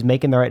smart. He's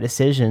making the right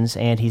decisions,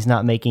 and he's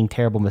not making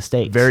terrible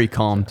mistakes. Very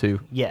calm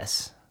too.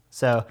 Yes.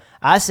 So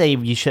I say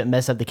you shouldn't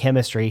mess up the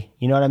chemistry.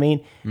 You know what I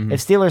mean?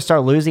 If Steelers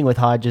start losing with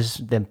Hodges,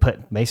 then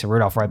put Mason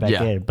Rudolph right back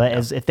Yeah. in.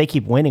 But if they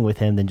keep winning with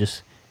him, then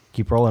just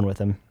keep rolling with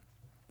him.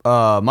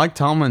 Mike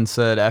Tomlin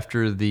said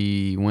after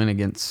the win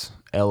against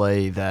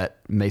LA that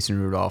Mason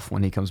Rudolph,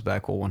 when he comes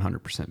back, will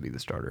 100% be the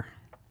starter.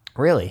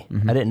 Really?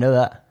 I didn't know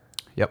that.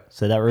 Yep.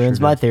 So that ruins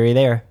Sure my did. theory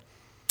there.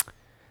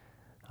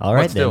 All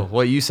right, But still, then.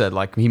 what you said,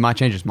 like he might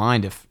change his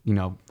mind if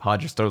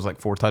Hodges throws like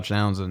 4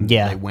 touchdowns and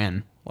Yeah. they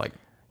win. Like,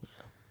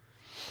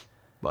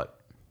 but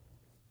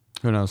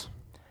who knows?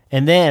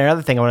 And then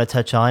another thing I want to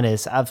touch on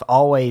is I've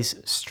always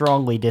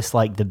strongly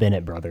disliked the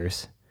Bennett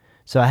brothers.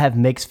 So I have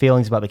mixed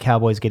feelings about the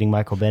Cowboys getting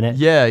Michael Bennett.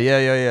 Yeah.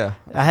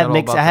 I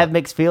have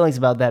mixed feelings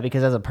about that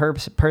because as a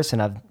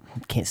person, I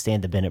can't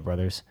stand the Bennett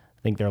brothers.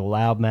 I think they're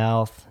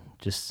loudmouth,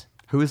 just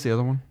Who is the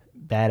other one?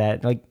 bad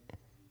at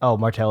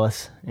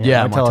Martellus.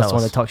 Yeah, Martellus Martellus.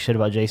 want to talk shit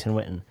about Jason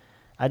Witten.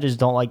 I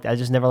just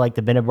never liked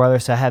the Bennett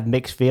brothers, so I have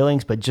mixed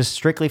feelings. But just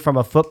strictly from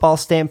a football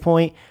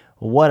standpoint,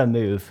 what a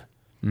move!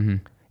 Mm-hmm.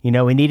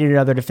 We needed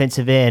another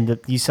defensive end.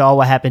 You saw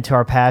what happened to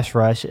our pass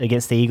rush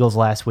against the Eagles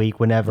last week.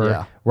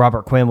 Whenever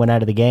Robert Quinn went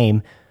out of the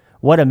game,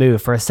 what a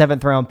move for a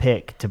 7th round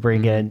pick to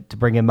bring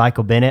in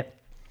Michael Bennett.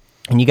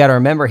 And you got to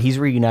remember, he's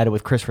reunited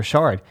with Chris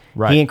Richard.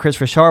 Right. He and Chris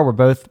Richard were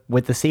both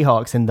with the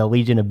Seahawks in the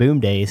Legion of Boom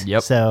days.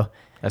 Yep. So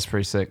That's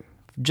pretty sick.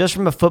 just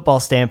from a football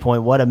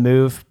standpoint, what a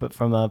move. But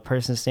from a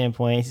person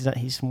standpoint,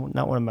 he's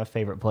not one of my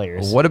favorite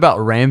players. What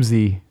about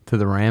Ramsey to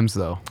the Rams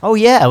though? Oh,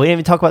 yeah. We didn't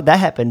even talk about that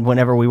happened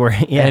whenever we were.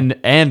 Yeah.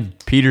 And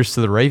Peters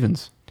to the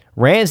Ravens.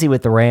 Ramsey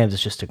with the Rams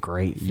is just a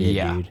great fit,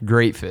 dude.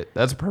 Great fit.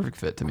 That's a perfect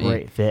fit to me.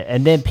 Great fit.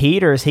 And then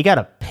Peters, he got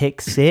a pick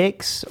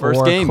six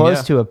First or game,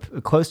 close to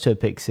a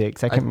pick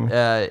six. I can't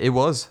remember. It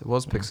was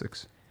pick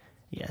 6.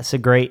 Yeah, it's a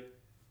great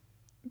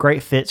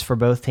fits for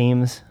both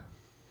teams.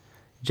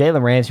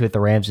 Jalen Ramsey with the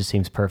Rams just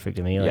seems perfect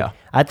to me. Yeah.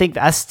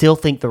 I still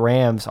think the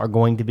Rams are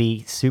going to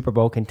be Super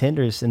Bowl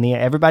contenders, and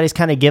everybody's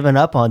kind of given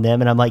up on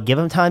them. And I'm like, give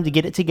them time to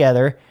get it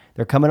together.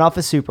 They're coming off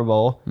a Super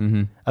Bowl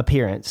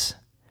appearance,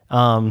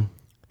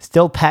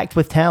 still packed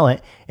with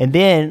talent. And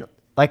then,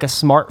 like a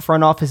smart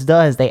front office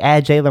does, they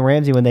add Jalen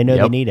Ramsey when they know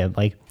they need him.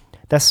 Like,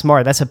 that's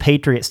smart. That's a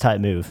Patriots type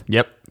move.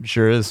 Yep,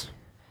 sure is.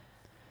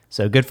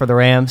 So good for the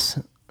Rams.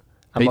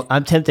 Pat-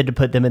 I'm tempted to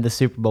put them in the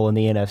Super Bowl in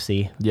the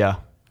NFC. Yeah.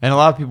 And a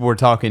lot of people were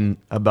talking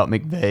about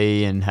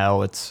McVay and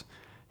how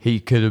he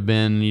could have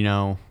been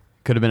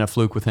a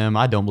fluke with him.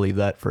 I don't believe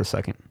that for a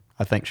second.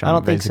 I think Sean I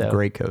don't think McVay's a so.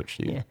 great coach,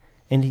 dude. Yeah,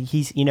 and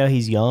he's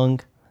young.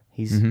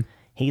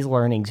 He's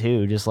learning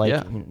too. Just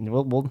like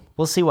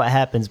we'll see what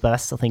happens, but I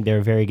still think they're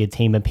a very good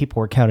team, and people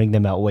were counting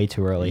them out way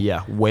too early.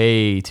 Yeah,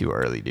 way too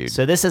early, dude.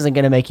 So this isn't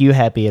going to make you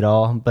happy at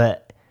all,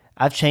 but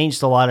I've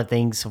changed a lot of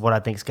things of what I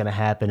think is going to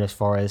happen as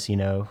far as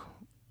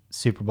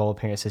Super Bowl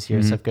appearance this year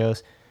and stuff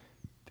goes.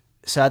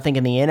 So I think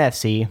in the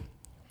NFC,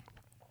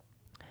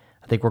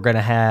 I think we're going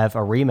to have a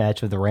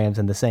rematch of the Rams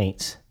and the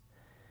Saints.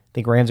 I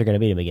think Rams are going to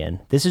beat them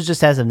again. This is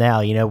just as of now,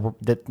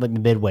 the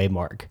midway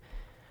mark.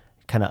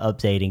 Kind of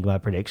updating my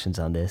predictions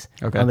on this.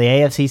 Okay. On the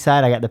AFC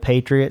side, I got the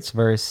Patriots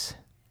versus,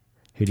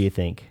 who do you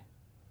think?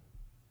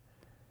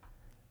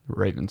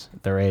 Ravens.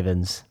 The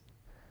Ravens.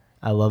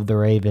 I love the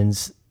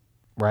Ravens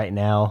right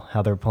now,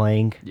 how they're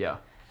playing. Yeah.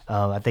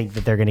 I think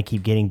that they're going to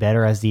keep getting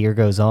better as the year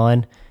goes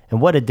on.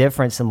 And what a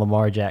difference in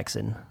Lamar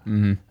Jackson.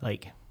 Mm-hmm.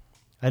 Like,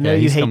 I know Yeah,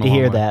 you he's hate come a to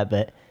hear long way. that,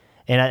 but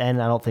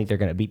and I don't think they're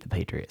going to beat the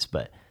Patriots,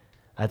 but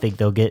I think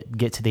they'll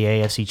get to the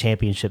AFC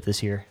Championship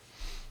this year.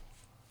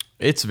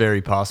 It's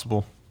very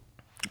possible.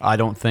 I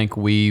don't think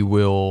we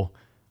will.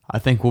 I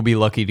think we'll be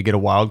lucky to get a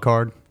wild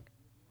card.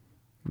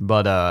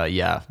 But,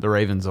 the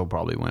Ravens will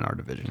probably win our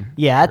division.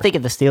 Yeah, I think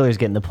if the Steelers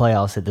get in the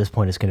playoffs at this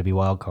point, it's going to be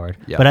wild card.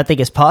 Yeah. But I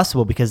think it's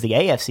possible because the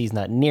AFC is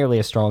not nearly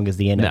as strong as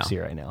the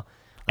NFC right now.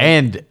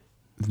 And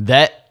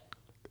that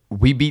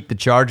we beat the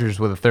Chargers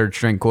with a third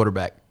string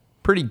quarterback.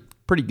 Pretty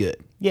good.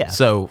 Yeah.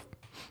 So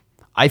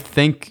I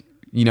think,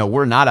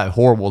 we're not a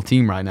horrible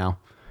team right now.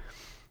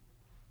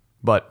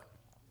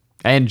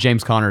 And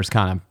James Conner's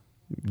kind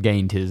of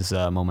gained his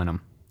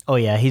momentum. Oh,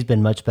 yeah, he's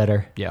been much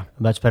better. Yeah.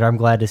 Much better. I'm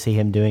glad to see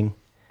him doing.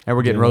 And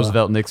we're getting Doing well.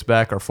 Roosevelt Nix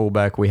back, our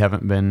fullback. We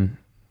hadn't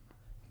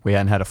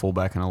had a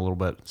fullback in a little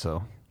bit,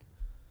 so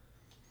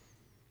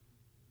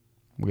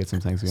We'll get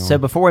some things going. So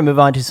before we move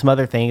on to some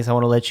other things, I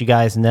want to let you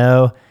guys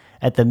know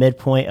at the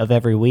midpoint of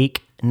every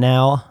week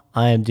now,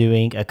 I am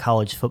doing a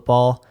college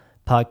football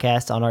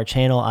podcast on our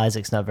channel.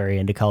 Isaac's not very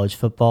into college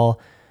football,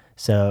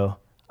 so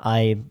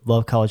I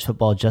love college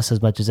football just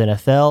as much as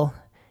NFL,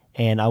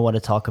 and I want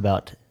to talk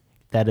about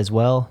that as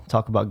well,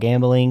 talk about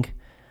gambling.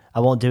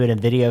 I won't do it in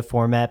video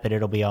format, but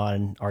it'll be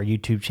on our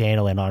YouTube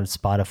channel and on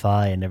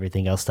Spotify and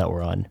everything else that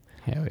we're on.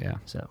 Hell yeah.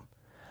 So,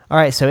 all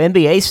right, so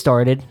NBA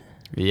started.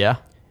 Yeah.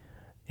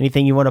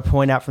 Anything you want to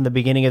point out from the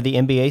beginning of the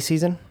NBA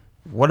season?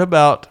 What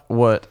about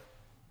what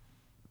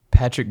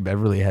Patrick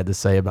Beverly had to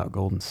say about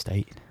Golden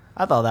State?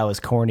 I thought that was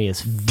corny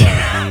as fuck,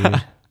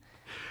 dude.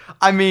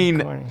 I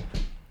mean,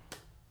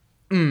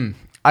 Corny.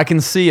 I can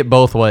see it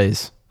both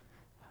ways.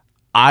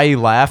 I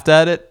laughed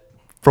at it.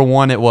 For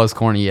one, it was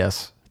corny,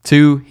 yes.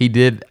 Two, he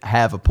did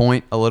have a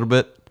point a little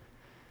bit.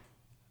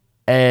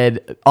 And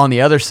on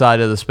the other side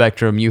of the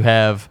spectrum, you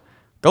have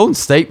Golden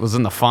State was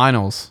in the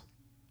finals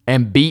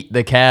and beat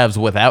the Cavs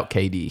without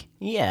KD.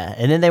 Yeah,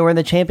 and then they were in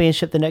the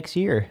championship the next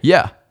year.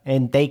 Yeah.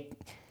 And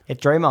if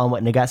Draymond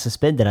wouldn't have got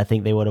suspended, I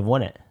think they would have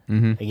won it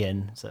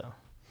again. So,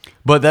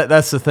 But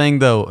that's the thing,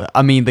 though.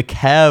 I mean, the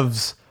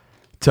Cavs,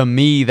 to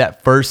me,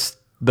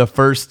 the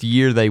first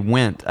year they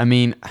went, I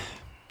mean,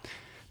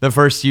 the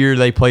first year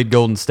they played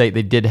Golden State,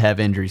 they did have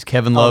injuries.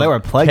 Kevin Love. they were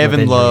plagued with Kevin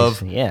injuries.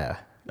 Love.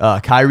 Yeah.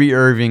 Kyrie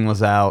Irving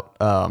was out.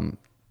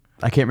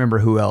 I can't remember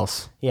who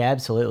else. Yeah,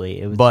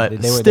 absolutely. It was, But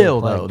they were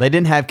still, plagued. though, they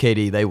didn't have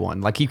KD. They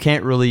won. Like, you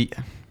can't really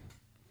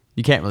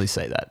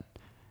say that.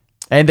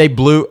 And they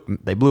blew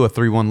a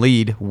 3-1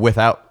 lead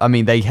without. I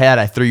mean, they had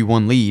a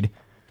 3-1 lead.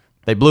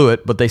 They blew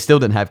it, but they still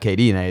didn't have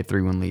KD, and they had a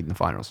 3-1 lead in the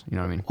finals. You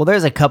know what I mean? Well,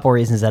 there's a couple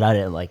reasons that I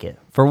didn't like it.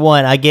 For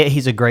one, I get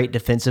he's a great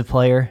defensive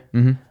player,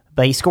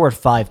 but he scored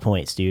 5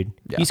 points, dude.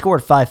 Yeah. He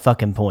scored 5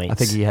 fucking points. I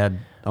think he had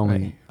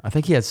I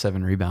think he had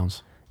 7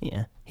 rebounds.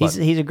 Yeah, he's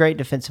a great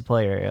defensive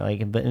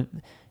player. But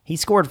he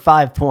scored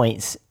 5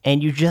 points,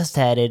 and you just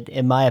added,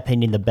 in my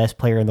opinion, the best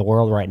player in the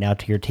world right now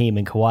to your team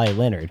in Kawhi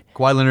Leonard.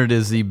 Kawhi Leonard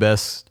is the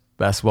best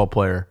basketball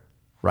player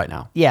right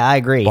now. Yeah, I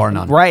agree. Bar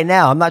none. Right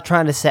now, I'm not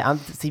trying to say.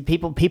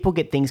 People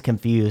get things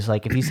confused.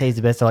 Like if you say he's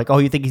the best, they're like, "Oh,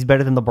 you think he's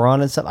better than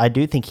LeBron and stuff?" I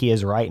do think he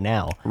is right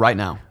now. Right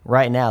now.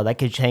 Right now, that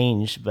could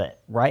change,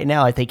 but right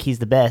now, I think he's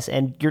the best.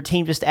 And your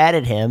team just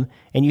added him,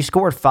 and you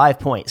scored 5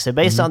 points. So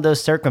based on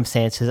those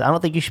circumstances, I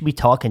don't think you should be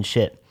talking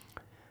shit.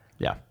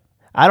 Yeah.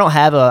 I don't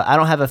have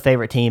a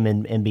favorite team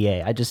in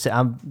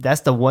NBA.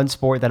 That's the one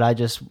sport that I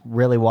just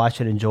really watch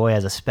and enjoy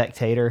as a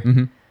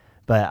spectator.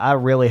 But I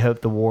really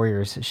hope the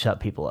Warriors shut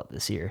people up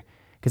this year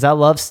because I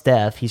love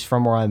Steph. He's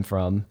from where I'm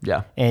from.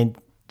 Yeah. And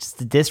just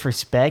the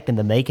disrespect and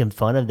the making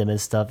fun of them and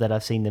stuff that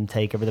I've seen them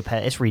take over the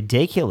past, it's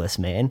ridiculous,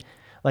 man.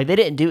 Like they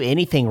didn't do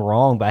anything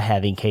wrong by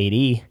having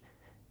KD.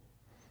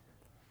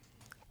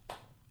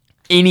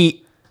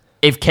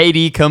 If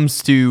KD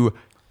comes to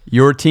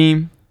your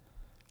team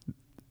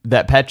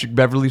that Patrick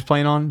Beverly's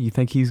playing on, you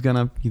think he's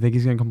gonna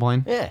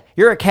complain? Yeah,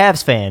 you're a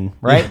Cavs fan,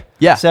 right?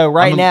 Yeah. So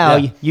right now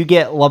yeah. you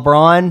get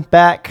LeBron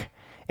back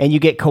and you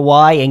get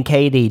Kawhi and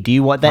KD. Do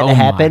you want that to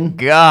happen? My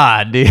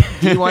God, dude.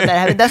 Do you want that to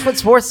happen? That's what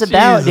sports is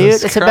about, dude.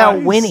 Jesus It's about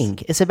Christ. winning.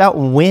 It's about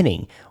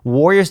winning.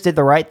 Warriors did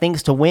the right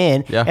things to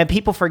win, Yeah. and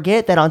people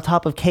forget that on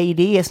top of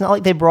KD, it's not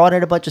like they brought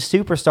in a bunch of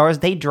superstars.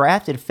 They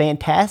drafted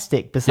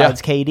fantastic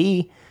besides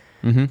KD.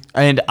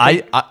 And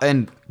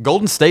and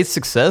Golden State's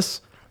success,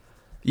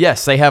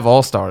 yes, they have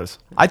all-stars.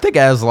 I think it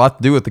has a lot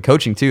to do with the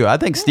coaching too. I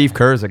think Steve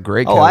Kerr is a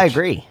great coach. Oh, I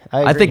agree.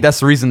 I think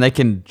that's the reason they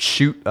can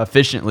shoot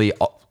efficiently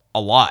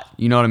a lot.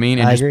 You know what I mean?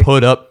 And I just agree.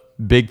 put up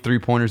big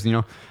three-pointers, you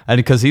know. And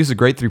because he's a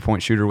great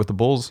three-point shooter with the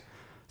Bulls.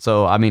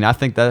 So, I mean, I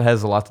think that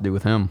has a lot to do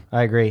with him.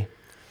 I agree.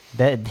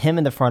 That him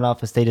in the front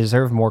office, they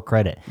deserve more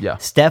credit. Yeah.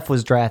 Steph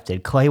was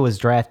drafted. Clay was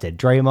drafted.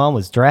 Draymond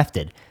was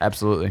drafted.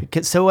 Absolutely.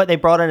 So what? They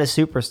brought in a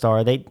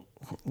superstar.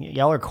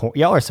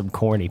 Y'all are some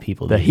corny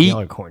people. The dude. Heat. Y'all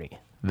are corny.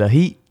 The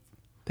Heat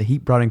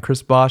brought in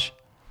Chris Bosh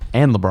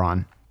and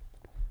LeBron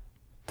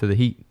to the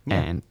Heat. Yeah.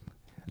 And,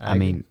 I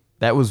mean,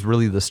 that was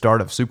really the start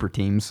of super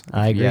teams, if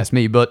I agree. you ask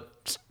me.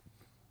 But,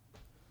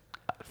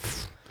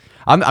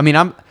 I'm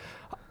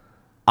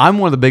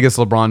one of the biggest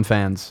LeBron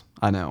fans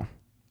I know.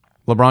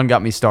 LeBron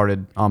got me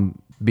started on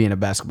being a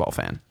basketball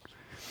fan.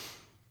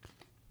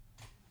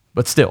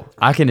 But still,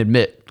 I can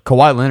admit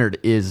Kawhi Leonard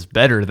is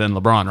better than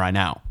LeBron right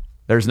now.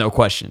 There's no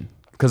question.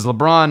 Because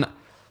LeBron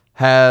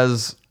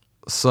has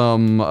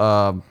some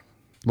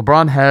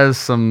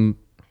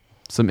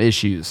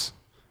issues.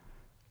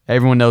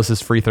 Everyone knows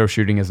his free throw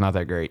shooting is not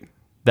that great.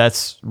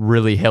 That's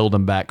really held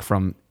him back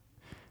from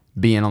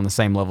being on the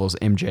same level as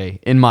MJ,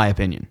 in my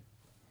opinion.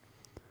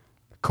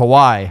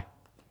 Kawhi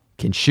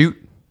can shoot.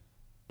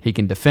 He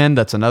can defend.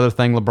 That's another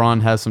thing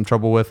LeBron has some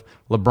trouble with.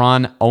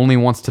 LeBron only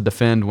wants to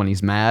defend when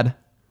he's mad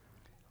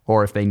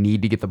or if they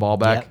need to get the ball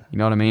back. Yep. You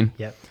know what I mean?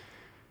 Yep.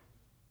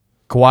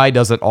 Kawhi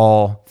does it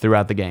all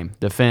throughout the game.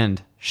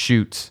 Defend,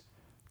 shoots,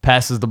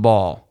 passes the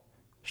ball,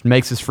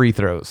 makes his free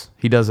throws.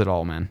 He does it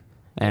all, man.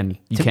 And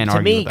you can't To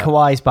argue me, with that.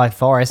 Kawhi's by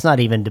far, it's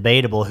not even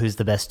debatable who's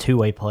the best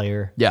two-way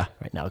player Yeah.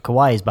 right now.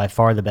 Kawhi is by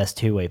far the best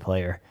two-way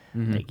player.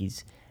 Like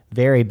he's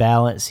very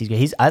balanced.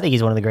 I think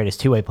he's one of the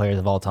greatest two-way players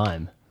of all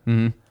time.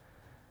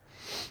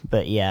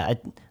 But yeah,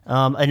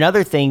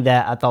 another thing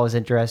that I thought was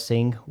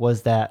interesting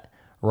was that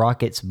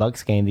Rockets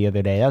Bucks game the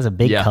other day. That was a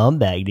big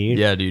comeback, dude.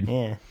 Yeah, dude.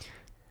 Yeah.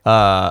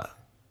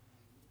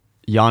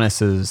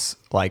 Giannis is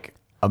like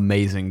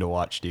amazing to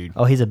watch, dude.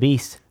 Oh, he's a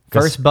beast.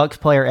 First Bucks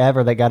player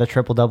ever that got a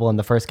triple-double in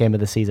the first game of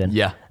the season.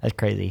 Yeah. That's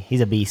crazy. He's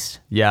a beast.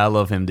 Yeah, I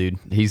love him, dude.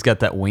 He's got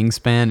that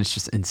wingspan. It's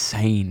just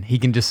insane. He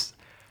can just,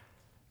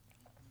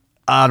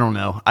 I don't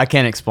know. I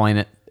can't explain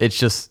it. It's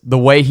just the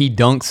way he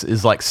dunks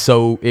is like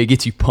so, it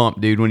gets you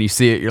pumped, dude. When you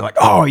see it, you're like,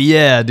 oh,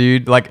 yeah,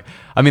 dude. Like,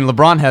 I mean,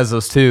 LeBron has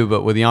those too,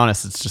 but with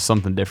Giannis, it's just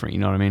something different.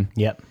 You know what I mean?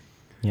 Yep.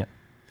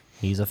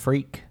 He's a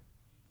freak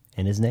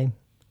in his name.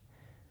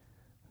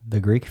 The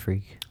Greek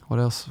freak. What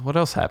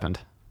else happened?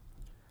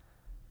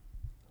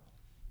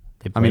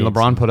 They I mean, played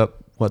LeBron put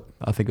up, what,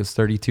 I think it was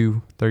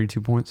 32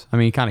 points. I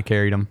mean, he kind of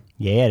carried him.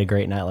 Yeah, he had a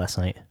great night last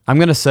night. I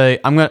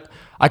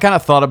kind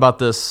of thought about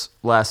this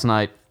last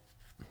night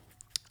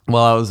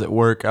while I was at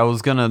work. I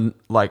was going to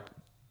like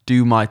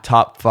do my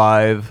top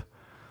 5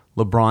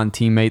 LeBron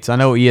teammates. I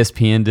know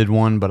ESPN did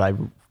one, but I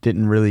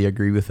didn't really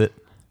agree with it.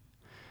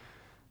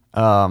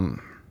 Top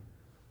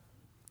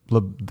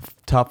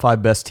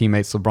 5 best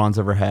teammates LeBron's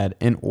ever had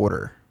in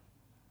order.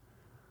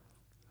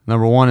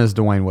 Number 1 is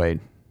Dwayne Wade.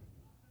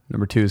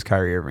 Number 2 is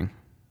Kyrie Irving.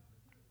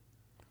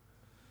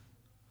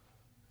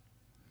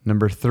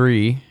 Number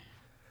 3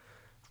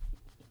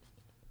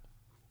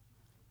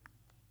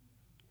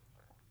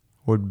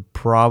 would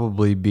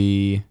probably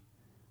be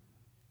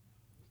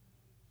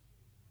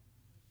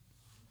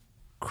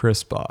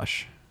Chris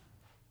Bosh.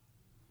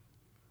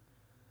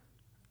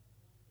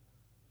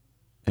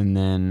 And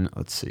then,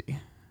 let's see.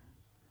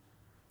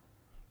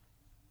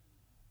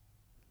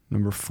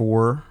 Number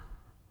 4,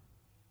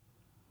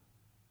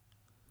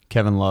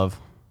 Kevin Love.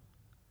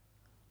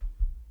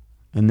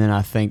 And then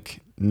I think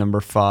number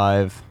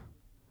 5,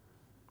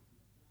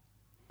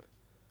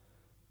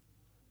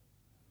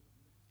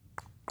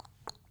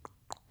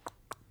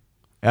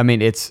 I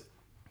mean,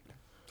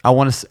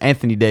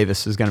 Anthony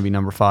Davis is going to be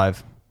number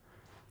 5,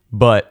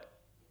 but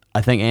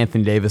I think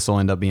Anthony Davis will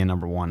end up being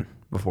number 1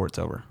 before it's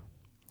over.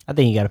 I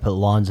think you got to put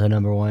Lonzo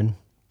number 1.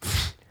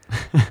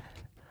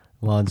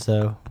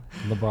 Lonzo,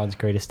 LeBron's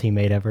greatest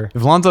teammate ever.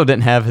 If Lonzo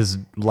didn't have his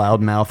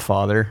loudmouth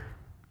father,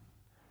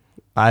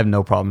 I have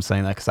no problem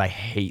saying that because I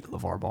hate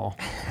LeVar Ball.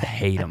 I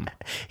hate him.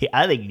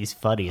 I think he's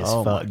funny as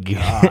fuck. My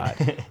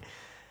God.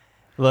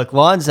 Look,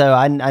 Lonzo,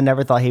 I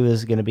never thought he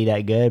was going to be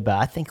that good, but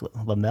I think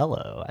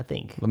LaMelo. I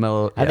think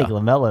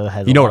LaMelo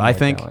has. You know what I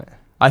think? Talent.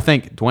 I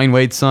think Dwayne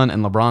Wade's son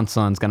and LeBron's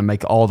son is going to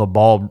make all the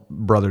Ball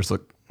brothers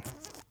look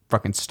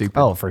fucking stupid.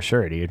 Oh, for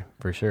sure, dude,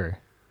 for sure.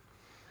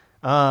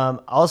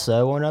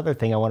 Also, one other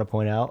thing I want to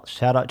point out: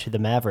 shout out to the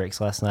Mavericks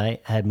last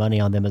night. I had money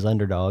on them as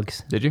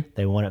underdogs. Did you?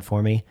 They won it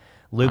for me.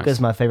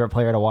 Luka's my favorite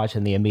player to watch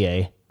in the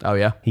NBA. Oh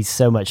yeah, he's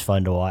so much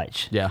fun to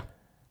watch. Yeah,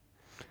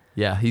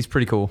 he's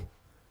pretty cool.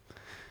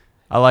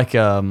 I like.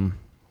 I mean,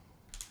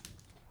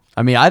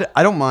 I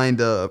don't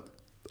mind. I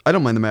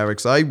don't mind the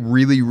Mavericks. I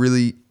really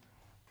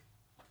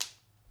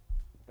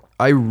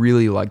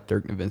like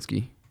Dirk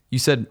Nowitzki. You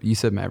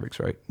said Mavericks,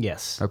 right?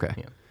 Yes. Okay.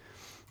 Yeah.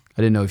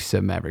 I didn't know if you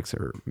said Mavericks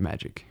or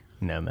Magic.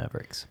 No,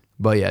 Mavericks.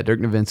 But yeah, Dirk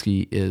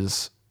Nowitzki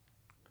is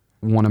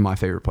one of my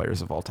favorite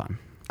players of all time.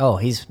 Oh,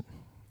 he's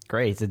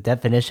great. He's a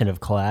definition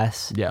of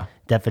class. Yeah.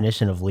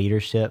 Definition of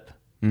leadership.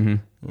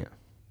 Mm-hmm. Yeah.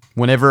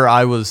 Whenever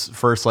I was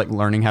first like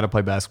learning how to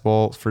play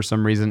basketball, for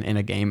some reason in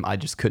a game, I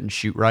just couldn't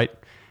shoot right.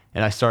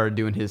 And I started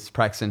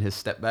practicing his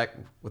step back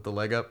with the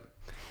leg up.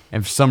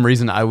 And for some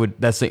reason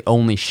that's the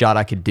only shot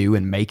I could do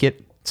and make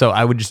it. So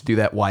I would just do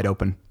that wide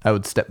open. I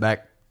would step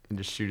back and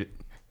just shoot it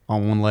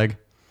on one leg.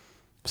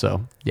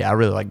 So yeah, I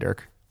really like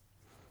Dirk.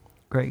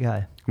 Great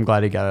guy. I'm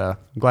glad he got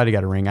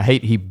a ring. I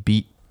hate he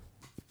beat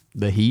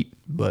the Heat,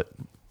 but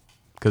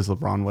because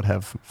LeBron would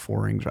have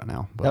 4 rings right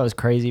now. But that was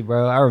crazy,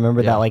 bro. I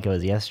remember that like it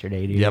was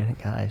yesterday, dude.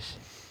 Yep. Gosh,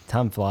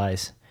 time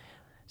flies.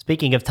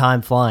 Speaking of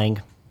time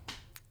flying,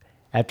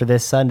 after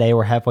this Sunday,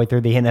 we're halfway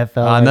through the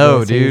NFL. I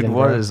know, dude.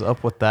 What is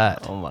up with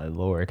that? Oh, my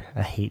Lord.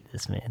 I hate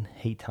this, man. I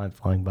hate time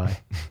flying by.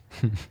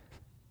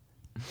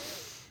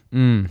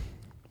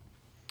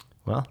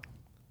 Well,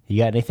 you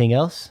got anything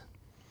else?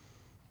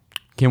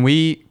 Can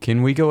we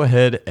go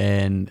ahead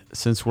and,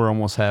 since we're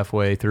almost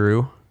halfway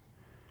through,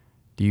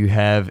 do you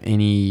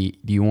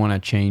want to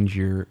change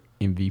your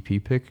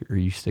MVP pick, or are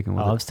you sticking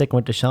with it? I'm sticking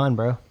with Deshaun,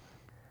 bro.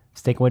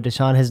 Sticking with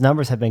Deshaun. His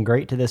numbers have been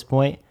great to this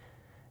point,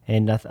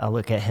 and I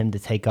look at him to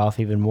take off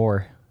even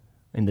more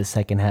in the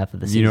second half of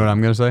the season. You know what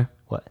I'm going to say?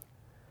 What?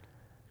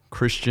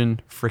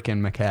 Christian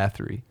freaking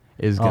McCaffrey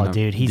is going to... Oh,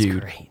 dude, he's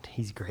great.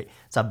 He's great.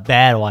 It's a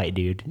bad white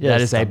dude.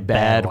 That is a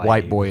bad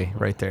white boy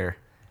right there.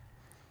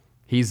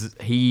 He's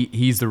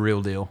the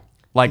real deal.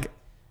 Like,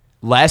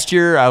 last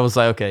year, I was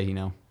like, okay,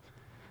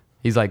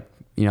 he's like,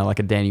 like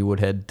a Danny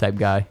Woodhead type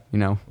guy,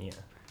 Yeah.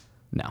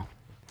 No.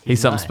 He's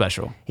something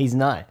special. He's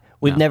not.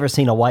 We've never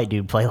seen a white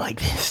dude play like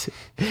this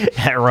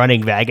at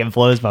running back. It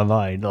blows my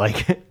mind.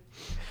 Like,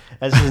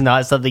 That's just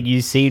not something you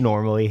see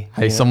normally.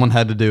 Hey, someone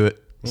had to do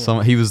it.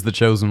 He was the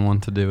chosen one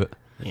to do it.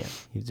 Yeah,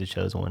 he was the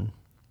chosen one.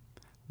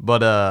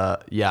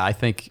 But yeah, I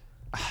think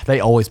they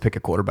always pick a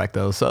quarterback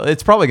though, so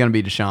it's probably going to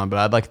be Deshaun. But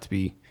I'd like it to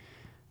be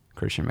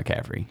Christian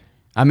McCaffrey.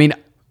 I mean,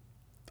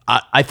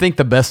 I think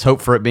the best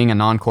hope for it being a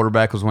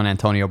non-quarterback was when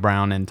Antonio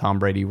Brown and Tom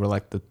Brady were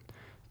like the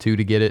two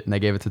to get it, and they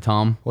gave it to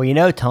Tom.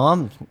 Well,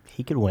 Tom,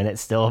 he could win it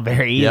still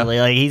very easily.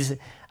 Yeah. Like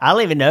I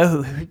don't even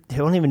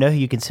know who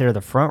you consider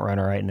the front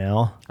runner right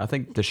now. I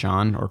think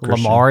Deshaun or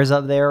Christian. Lamar is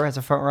up there as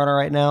a front runner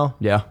right now.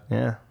 Yeah.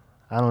 I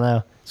don't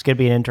know. It's gonna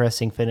be an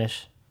interesting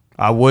finish.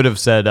 I would have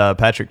said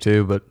Patrick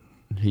too, but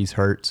he's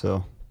hurt,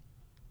 so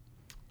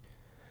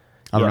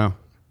I don't know.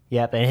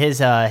 Yep,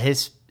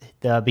 and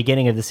the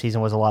beginning of the season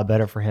was a lot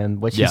better for him,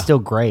 which Yeah. is still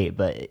great,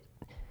 but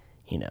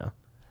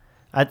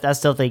I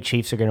still think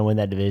Chiefs are going to win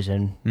that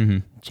division. Mm-hmm.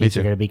 Chiefs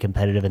are going to be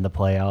competitive in the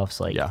playoffs.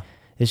 Like, Yeah.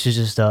 this is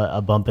just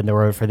a bump in the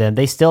road for them.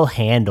 They still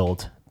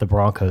handled the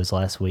Broncos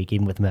last week,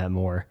 even with Matt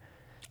Moore.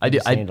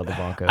 Handled the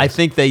Broncos. I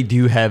think they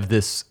do have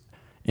this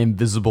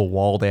invisible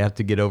wall they have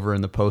to get over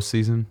in the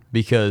postseason,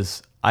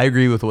 because I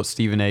agree with what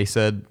Stephen A.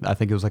 said. I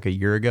think it was like a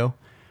year ago.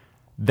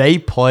 They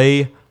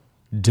play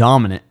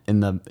dominant in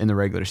the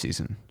regular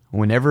season.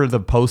 Whenever the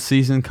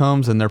postseason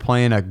comes and they're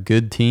playing a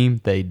good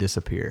team, they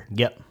disappear.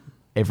 Yep.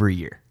 Every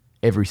year,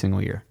 every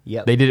single year.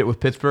 Yep. They did it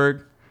with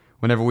Pittsburgh.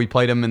 Whenever we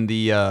played them in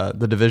the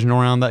divisional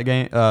round that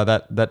game,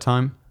 that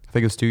time, I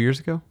think it was 2 years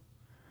ago.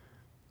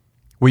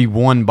 We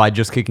won by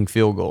just kicking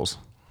field goals.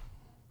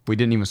 We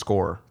didn't even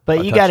score.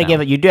 But you do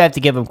have to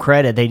give them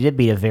credit. They did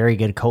beat a very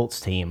good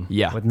Colts team.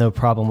 Yeah. With no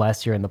problem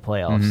last year in the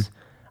playoffs.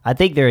 I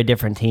think they're a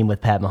different team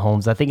with Pat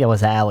Mahomes. I think it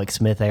was Alex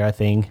Smith there, I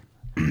think.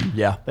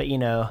 Yeah. But,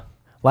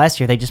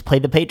 last year they just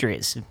played the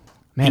Patriots. Man,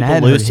 I People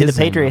hadn't lose heard to the his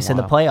name in a Patriots in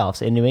the while.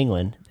 playoffs in New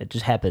England. It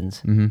just happens.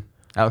 Mm-hmm.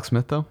 Alex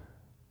Smith, though?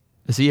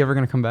 Is he ever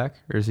going to come back?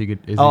 Or is he good?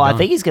 I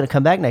think he's going to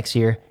come back next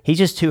year. He's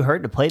just too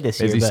hurt to play this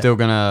year. Is he but still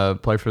going to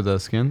play for the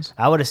Skins?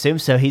 I would assume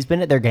so. He's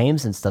been at their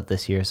games and stuff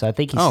this year, so I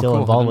think he's still cool. I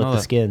involved didn't with know the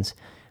that. Skins.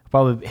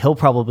 He'll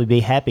probably be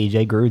happy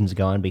Jay Gruden's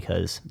gone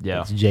because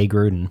it's Jay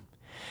Gruden.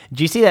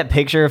 Did you see that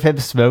picture of him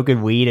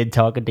smoking weed and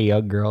talking to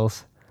young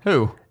girls?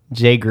 Who?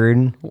 Jay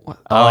Gruden.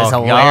 Oh, it's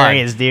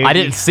hilarious, dude. I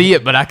didn't see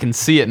it, but I can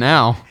see it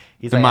now.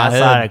 He's in like my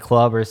outside head. a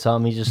club or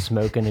something. He's just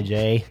smoking a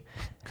J,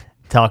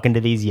 talking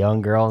to these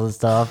young girls and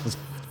stuff. It's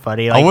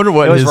funny. Like, I wonder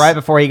what it was his- right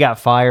before he got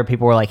fired.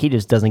 People were like, he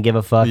just doesn't give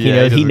a fuck.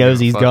 Yeah, he knows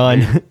doesn't he's give a fuck, gone.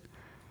 dude.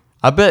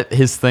 I bet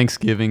his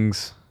Thanksgiving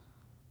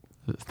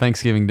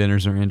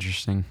dinners are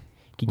interesting.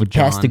 Can you with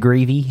pass John. the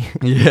gravy?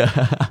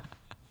 Yeah.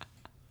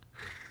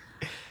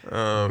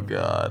 Oh,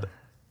 God.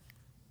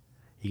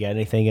 You got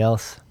anything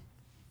else?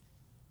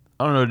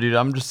 I don't know, dude.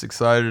 I'm just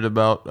excited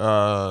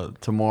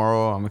about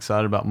tomorrow. I'm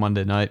excited about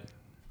Monday night.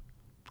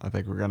 I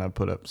think we're going to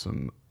put up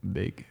some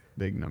big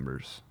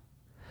numbers.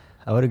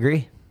 I would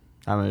agree.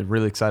 I'm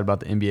really excited about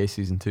the NBA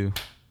season, too.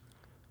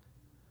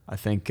 I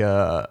think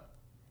I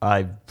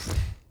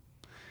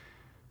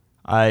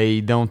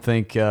don't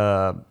think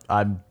the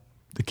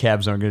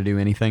Cavs aren't going to do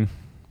anything,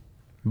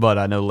 but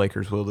I know the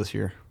Lakers will this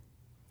year.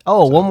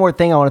 Oh, one more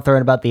thing I want to throw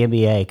in about the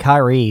NBA.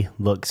 Kyrie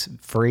looks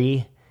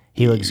free.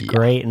 He looks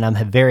great, and I'm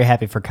very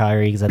happy for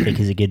Kyrie because I think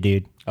he's a good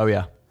dude. Oh,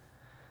 yeah.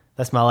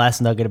 That's my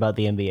last nugget about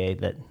the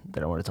NBA that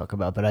I want to talk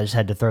about, but I just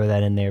had to throw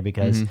that in there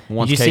because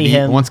Once did you see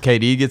him? Once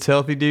KD gets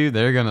healthy, dude,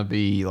 they're going to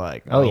be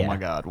like, oh my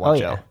God,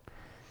 watch out.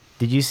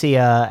 Did you see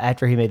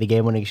after he made the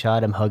game-winning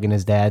shot, him hugging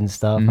his dad and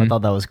stuff? I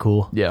thought that was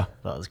cool. Yeah.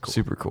 That was cool.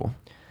 Super cool.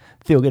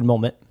 Feel-good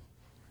moment.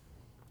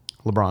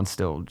 LeBron's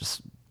still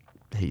just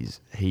he's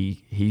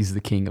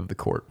the king of the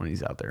court when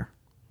he's out there.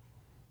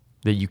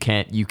 That you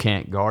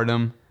can't guard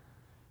him.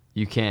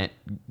 You can't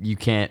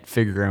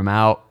figure him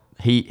out.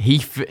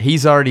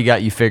 He's already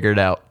got you figured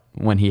out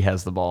when he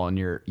has the ball and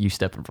you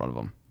step in front of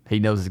him. He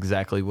knows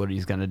exactly what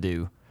he's going to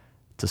do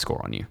to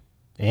score on you.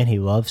 And he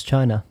loves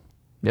China.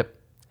 Yep.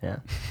 Yeah.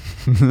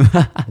 You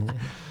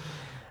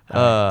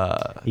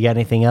got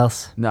anything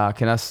else? Nah,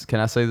 can I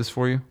say this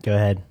for you? Go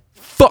ahead.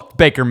 Fuck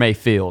Baker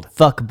Mayfield.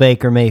 Fuck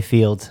Baker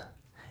Mayfield.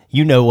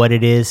 You know what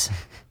it is.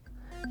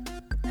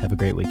 Have a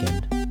great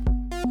weekend.